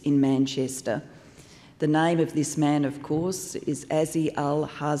Championships in Manchester. The name of this man, of course, is Azzi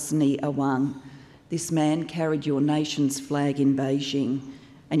Al-Hazni Awang. This man carried your nation's flag in Beijing,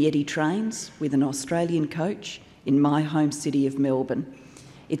 and yet he trains with an Australian coach in my home city of Melbourne.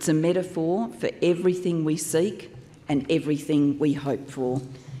 It's a metaphor for everything we seek and everything we hope for.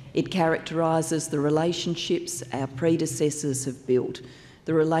 It characterises the relationships our predecessors have built,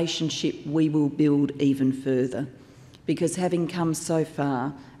 the relationship we will build even further. Because having come so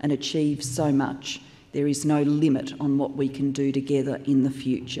far and achieved so much, there is no limit on what we can do together in the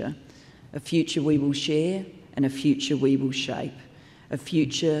future. A future we will share and a future we will shape. A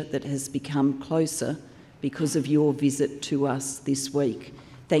future that has become closer because of your visit to us this week.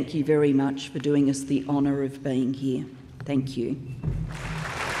 Thank you very much for doing us the honour of being here. Thank you.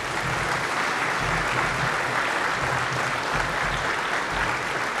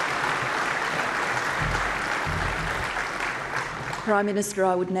 Prime Minister,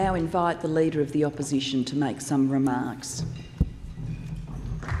 I would now invite the Leader of the Opposition to make some remarks.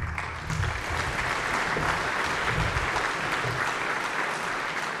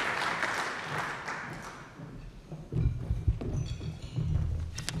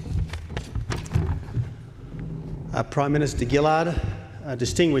 Prime Minister Gillard,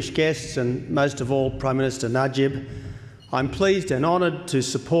 distinguished guests and most of all Prime Minister Najib, I'm pleased and honoured to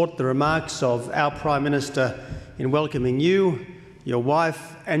support the remarks of our Prime Minister in welcoming you, your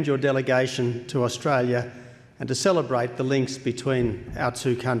wife and your delegation to Australia and to celebrate the links between our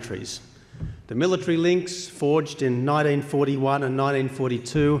two countries. The military links forged in 1941 and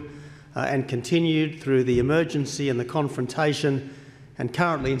 1942 and continued through the emergency and the confrontation and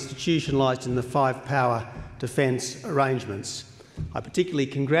currently institutionalised in the five-power defence arrangements. I particularly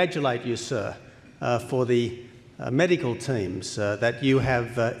congratulate you, sir, for the medical teams that you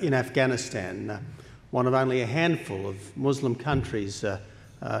have in Afghanistan, one of only a handful of Muslim countries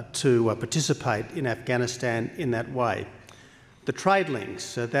to participate in Afghanistan in that way. The trade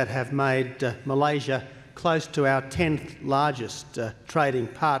links that have made Malaysia close to our 10th largest trading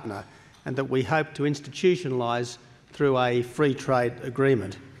partner and that we hope to institutionalise through a free trade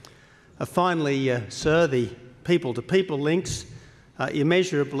agreement. Finally, sir, the people-to-people links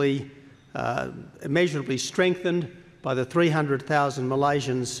immeasurably strengthened by the 300,000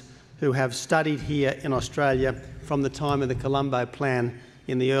 Malaysians who have studied here in Australia from the time of the Colombo Plan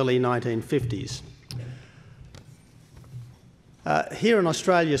in the early 1950s. Here in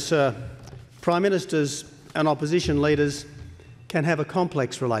Australia, sir, Prime Ministers and opposition leaders can have a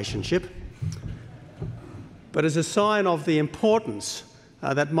complex relationship, but as a sign of the importance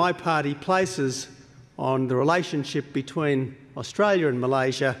that my party places on the relationship between Australia and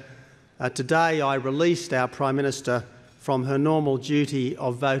Malaysia, today I released our Prime Minister from her normal duty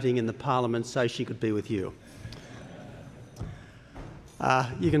of voting in the Parliament so she could be with you.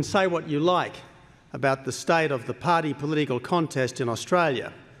 You can say what you like about the state of the party political contest in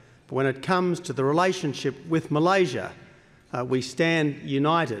Australia, but when it comes to the relationship with Malaysia, we stand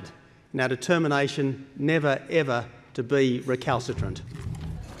united in our determination never ever to be recalcitrant.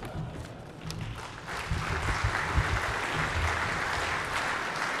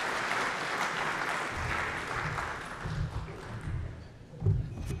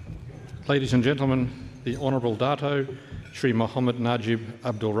 Ladies and gentlemen, the Honourable Dato, Sri Mohammed Najib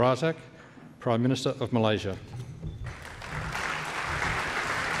Razak, Prime Minister of Malaysia.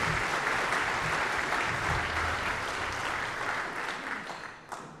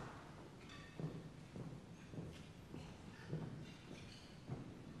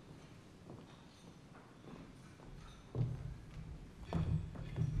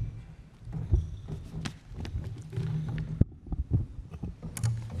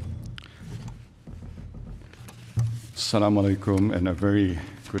 Assalamu alaikum and a very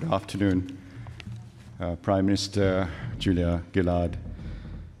good afternoon, Prime Minister Julia Gillard,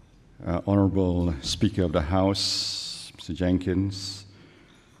 Honourable Speaker of the House, Mr. Jenkins,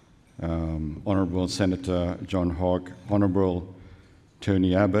 Honourable Senator John Hogg, Honourable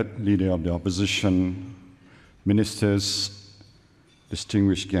Tony Abbott, Leader of the Opposition, Ministers,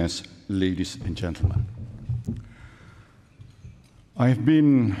 distinguished guests, ladies and gentlemen. I have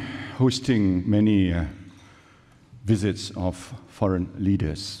been hosting many visits of foreign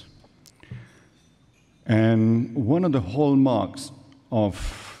leaders. And one of the hallmarks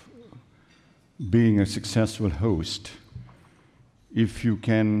of being a successful host, if you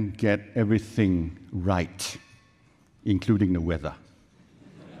can get everything right, including the weather.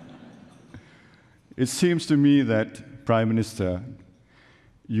 It seems to me that, Prime Minister,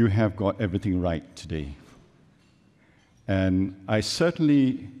 you have got everything right today. And I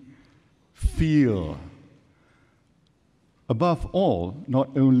certainly feel, above all, not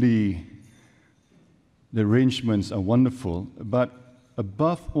only the arrangements are wonderful, but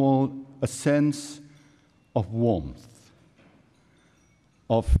above all, a sense of warmth,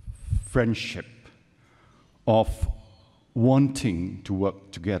 of friendship, of wanting to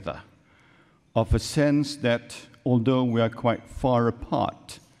work together, of a sense that although we are quite far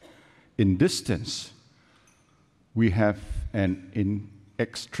apart in distance, we have an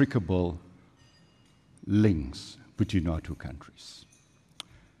inextricable links between our two countries.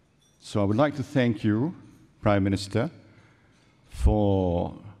 So I would like to thank you, Prime Minister,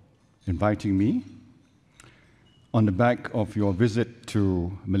 for inviting me on the back of your visit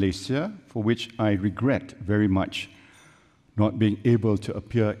to Malaysia, for which I regret very much not being able to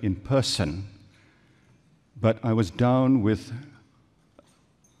appear in person, but I was down with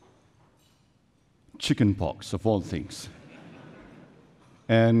chicken pox, of all things.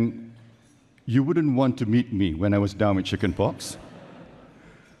 And you wouldn't want to meet me when I was down with chicken pox.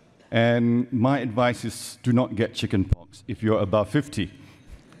 And my advice is do not get chicken pox if you're above 50.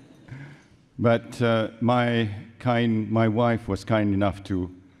 But my wife was kind enough to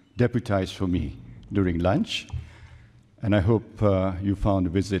deputize for me during lunch. And I hope you found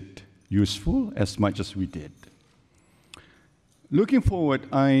the visit useful as much as we did. Looking forward,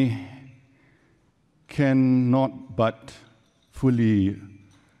 I cannot but fully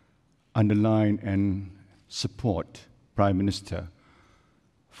underline and support Prime Minister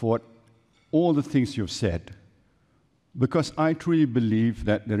for all the things you've said, because I truly believe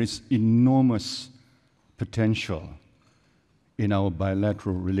that there is enormous potential in our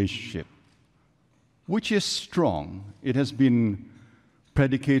bilateral relationship, which is strong. It has been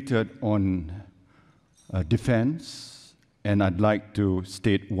predicated on defense, and I'd like to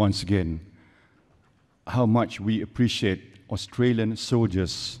state once again how much we appreciate Australian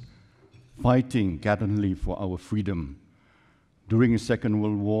soldiers fighting gallantly for our freedom during the Second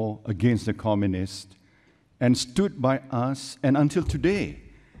World War against the communists and stood by us. And until today,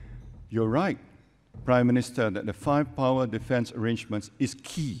 you're right, Prime Minister, that the five-power defense arrangements is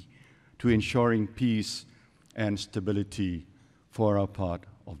key to ensuring peace and stability for our part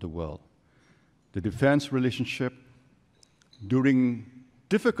of the world. The defense relationship during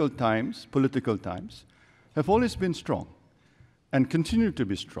difficult times, political times, have always been strong and continue to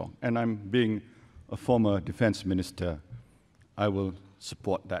be strong. And I'm being a former defense minister, I will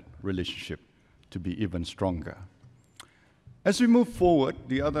support that relationship to be even stronger. As we move forward,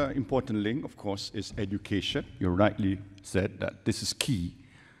 the other important link, of course, is education. You rightly said that this is key.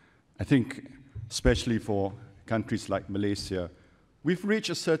 I think, especially for countries like Malaysia, we've reached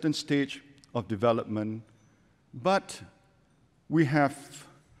a certain stage of development, but we have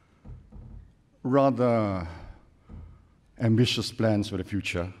rather ambitious plans for the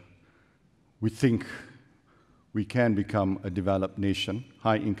future. We think we can become a developed nation,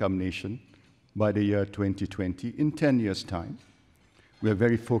 high-income nation, by the year 2020, in 10 years' time. We are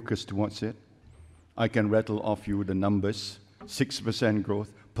very focused towards it. I can rattle off you the numbers: 6%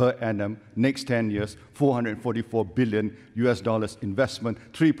 growth per annum, next 10 years, $444 billion investment,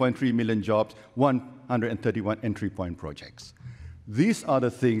 3.3 million jobs, 131 entry point projects. These are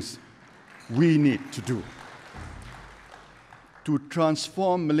the things we need to do to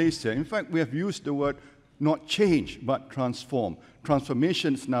transform Malaysia. In fact, we have used the word not change, but transform.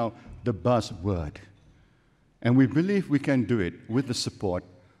 Transformation is now the buzzword. And we believe we can do it with the support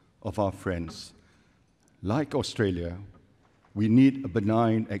of our friends. Like Australia, we need a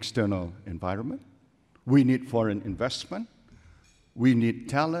benign external environment. We need foreign investment. We need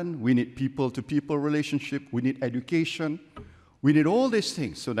talent. We need people-to-people relationship. We need education. We need all these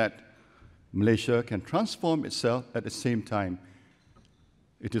things so that Malaysia can transform itself at the same time.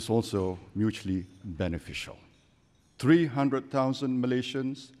 It is also mutually beneficial. 300,000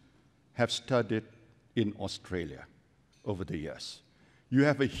 Malaysians have studied in Australia over the years. You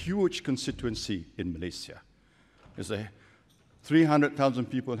have a huge constituency in Malaysia. There's 300,000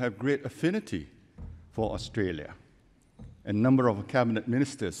 people have great affinity for Australia. A number of cabinet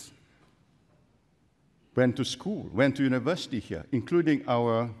ministers went to school, went to university here, including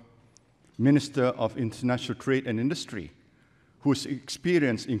our Minister of International Trade and Industry, whose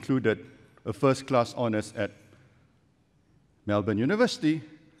experience included a first-class honours at Melbourne University,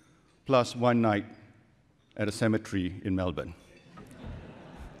 plus one night at a cemetery in Melbourne.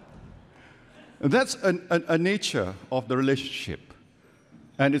 That's a nature of the relationship,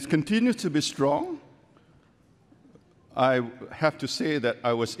 and it continues to be strong. I have to say that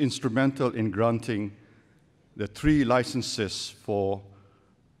I was instrumental in granting the 3 licenses for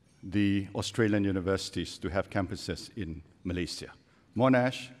the Australian universities to have campuses in Malaysia: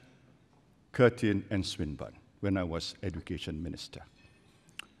 Monash, Curtin, and Swinburne, when I was Education Minister.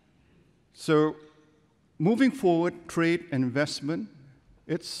 So, moving forward, trade and investment,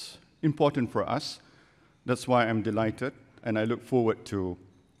 it's important for us. That's why I'm delighted, and I look forward to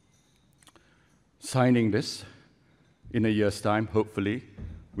signing this in a year's time. Hopefully,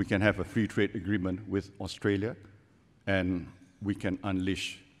 we can have a free trade agreement with Australia, and we can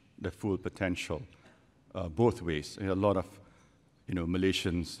unleash the full potential both ways. A lot of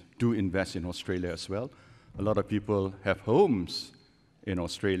Malaysians do invest in Australia as well. A lot of people have homes in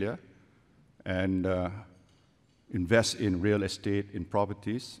Australia and invest in real estate, in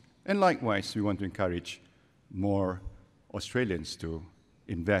properties. And likewise, we want to encourage more Australians to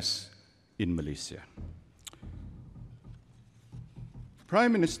invest in Malaysia.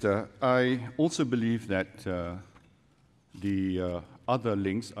 Prime Minister, I also believe that the other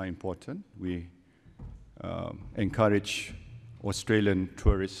links are important. We encourage Australian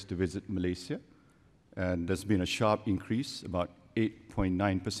tourists to visit Malaysia, and there's been a sharp increase, about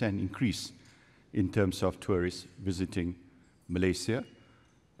 8.9% increase in terms of tourists visiting Malaysia.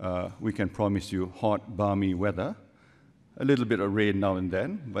 We can promise you hot, balmy weather, a little bit of rain now and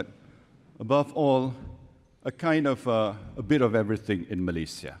then, but above all, a kind of a bit of everything in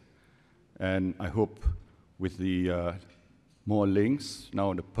Malaysia. And I hope with the more links,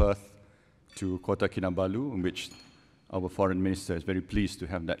 now the Perth to Kota Kinabalu, in which our Foreign Minister is very pleased to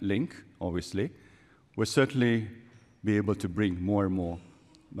have that link, obviously, we'll certainly be able to bring more and more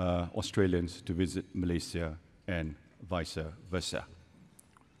Australians to visit Malaysia and vice versa.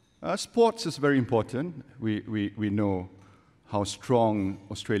 Sports is very important. We know how strong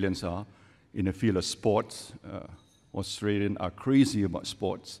Australians are in the field of sports. Australians are crazy about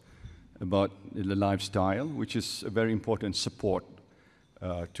sports, about the lifestyle, which is a very important support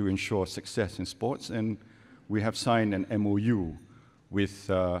to ensure success in sports. And we have signed an MOU with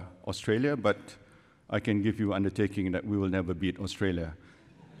Australia, but I can give you undertaking that we will never beat Australia,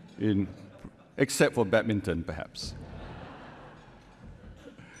 except for badminton, perhaps.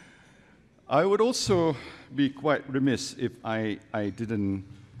 I would also be quite remiss if I didn't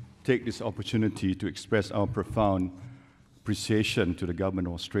take this opportunity to express our profound appreciation to the Government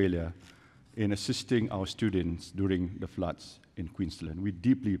of Australia in assisting our students during the floods in Queensland. We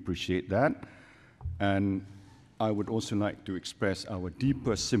deeply appreciate that, and I would also like to express our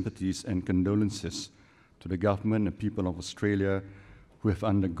deepest sympathies and condolences to the government and people of Australia who have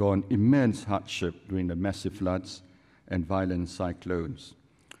undergone immense hardship during the massive floods and violent cyclones.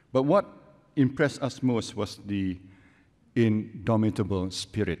 But what impressed us most was the indomitable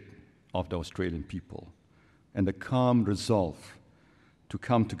spirit of the Australian people and the calm resolve to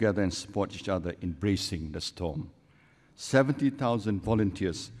come together and support each other in bracing the storm. 70,000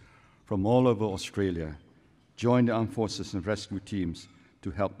 volunteers from all over Australia joined the armed forces and rescue teams to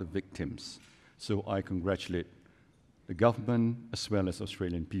help the victims. So I congratulate the government as well as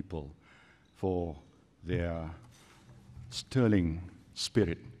Australian people for their sterling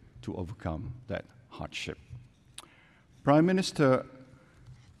spirit to overcome that hardship. Prime Minister,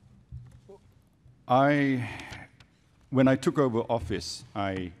 when I took over office,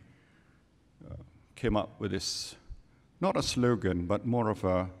 I came up with this, not a slogan, but more of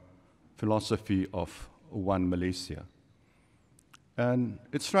a philosophy of One Malaysia. And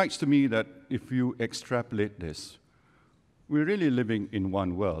it strikes to me that if you extrapolate this, we're really living in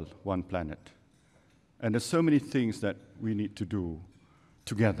one world, one planet. And there's so many things that we need to do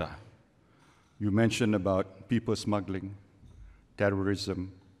together. You mentioned about people smuggling,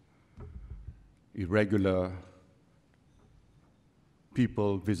 terrorism, irregular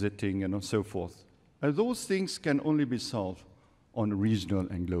people visiting, and so forth. And those things can only be solved on a regional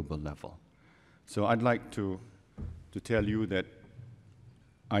and global level. So I'd like to tell you that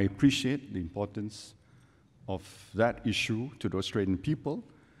I appreciate the importance of that issue to the Australian people,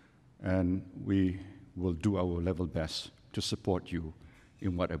 and we will do our level best to support you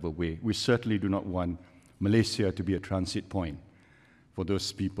in whatever way. We certainly do not want Malaysia to be a transit point for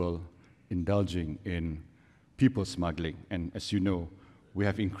those people indulging in people smuggling. And as you know, we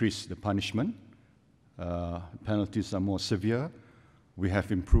have increased the punishment. Penalties are more severe. We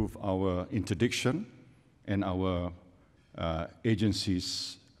have improved our interdiction, and our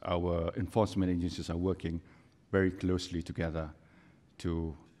agencies, our enforcement agencies are working very closely together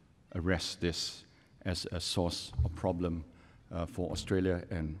to arrest this as a source of problem for Australia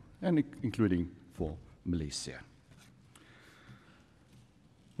and including for Malaysia.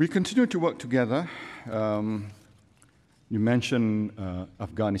 We continue to work together. You mentioned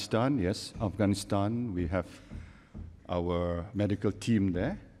Afghanistan. Yes, Afghanistan, we have our medical team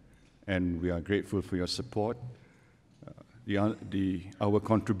there, and we are grateful for your support. Our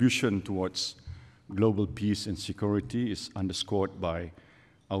contribution towards global peace and security is underscored by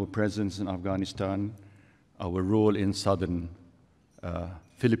our presence in Afghanistan, our role in southern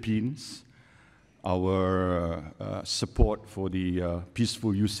Philippines, our support for the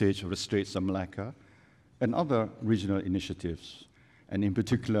peaceful usage of the Straits of Malacca, and other regional initiatives, and in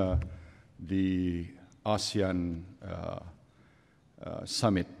particular, the ASEAN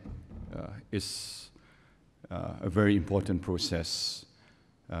summit is a very important process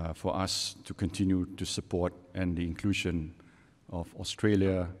for us to continue to support, and the inclusion of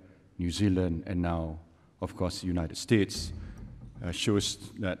Australia, New Zealand, and now, of course, the United States shows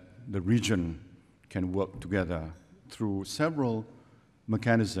that the region can work together through several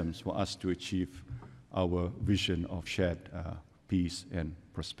mechanisms for us to achieve our vision of shared peace and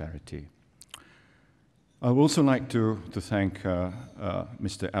prosperity. I would also like to thank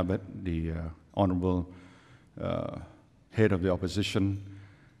Mr. Abbott, the Honourable Head of the Opposition,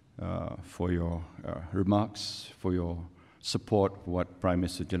 for your remarks, for your support for what Prime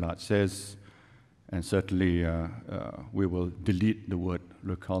Minister Gillard says, and certainly we will delete the word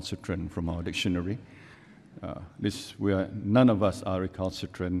recalcitrant from our dictionary. None of us are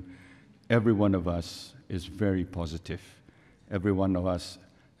recalcitrant. Every one of us is very positive. Every one of us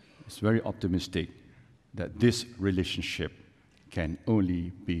is very optimistic that this relationship can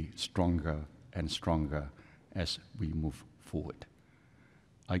only be stronger and stronger as we move forward.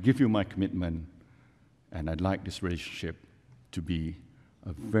 I give you my commitment, and I'd like this relationship to be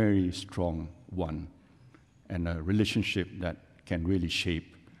a very strong one, and a relationship that can really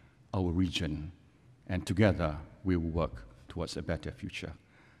shape our region, and together we will work towards a better future.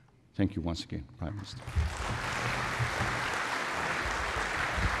 Thank you once again, Prime Minister.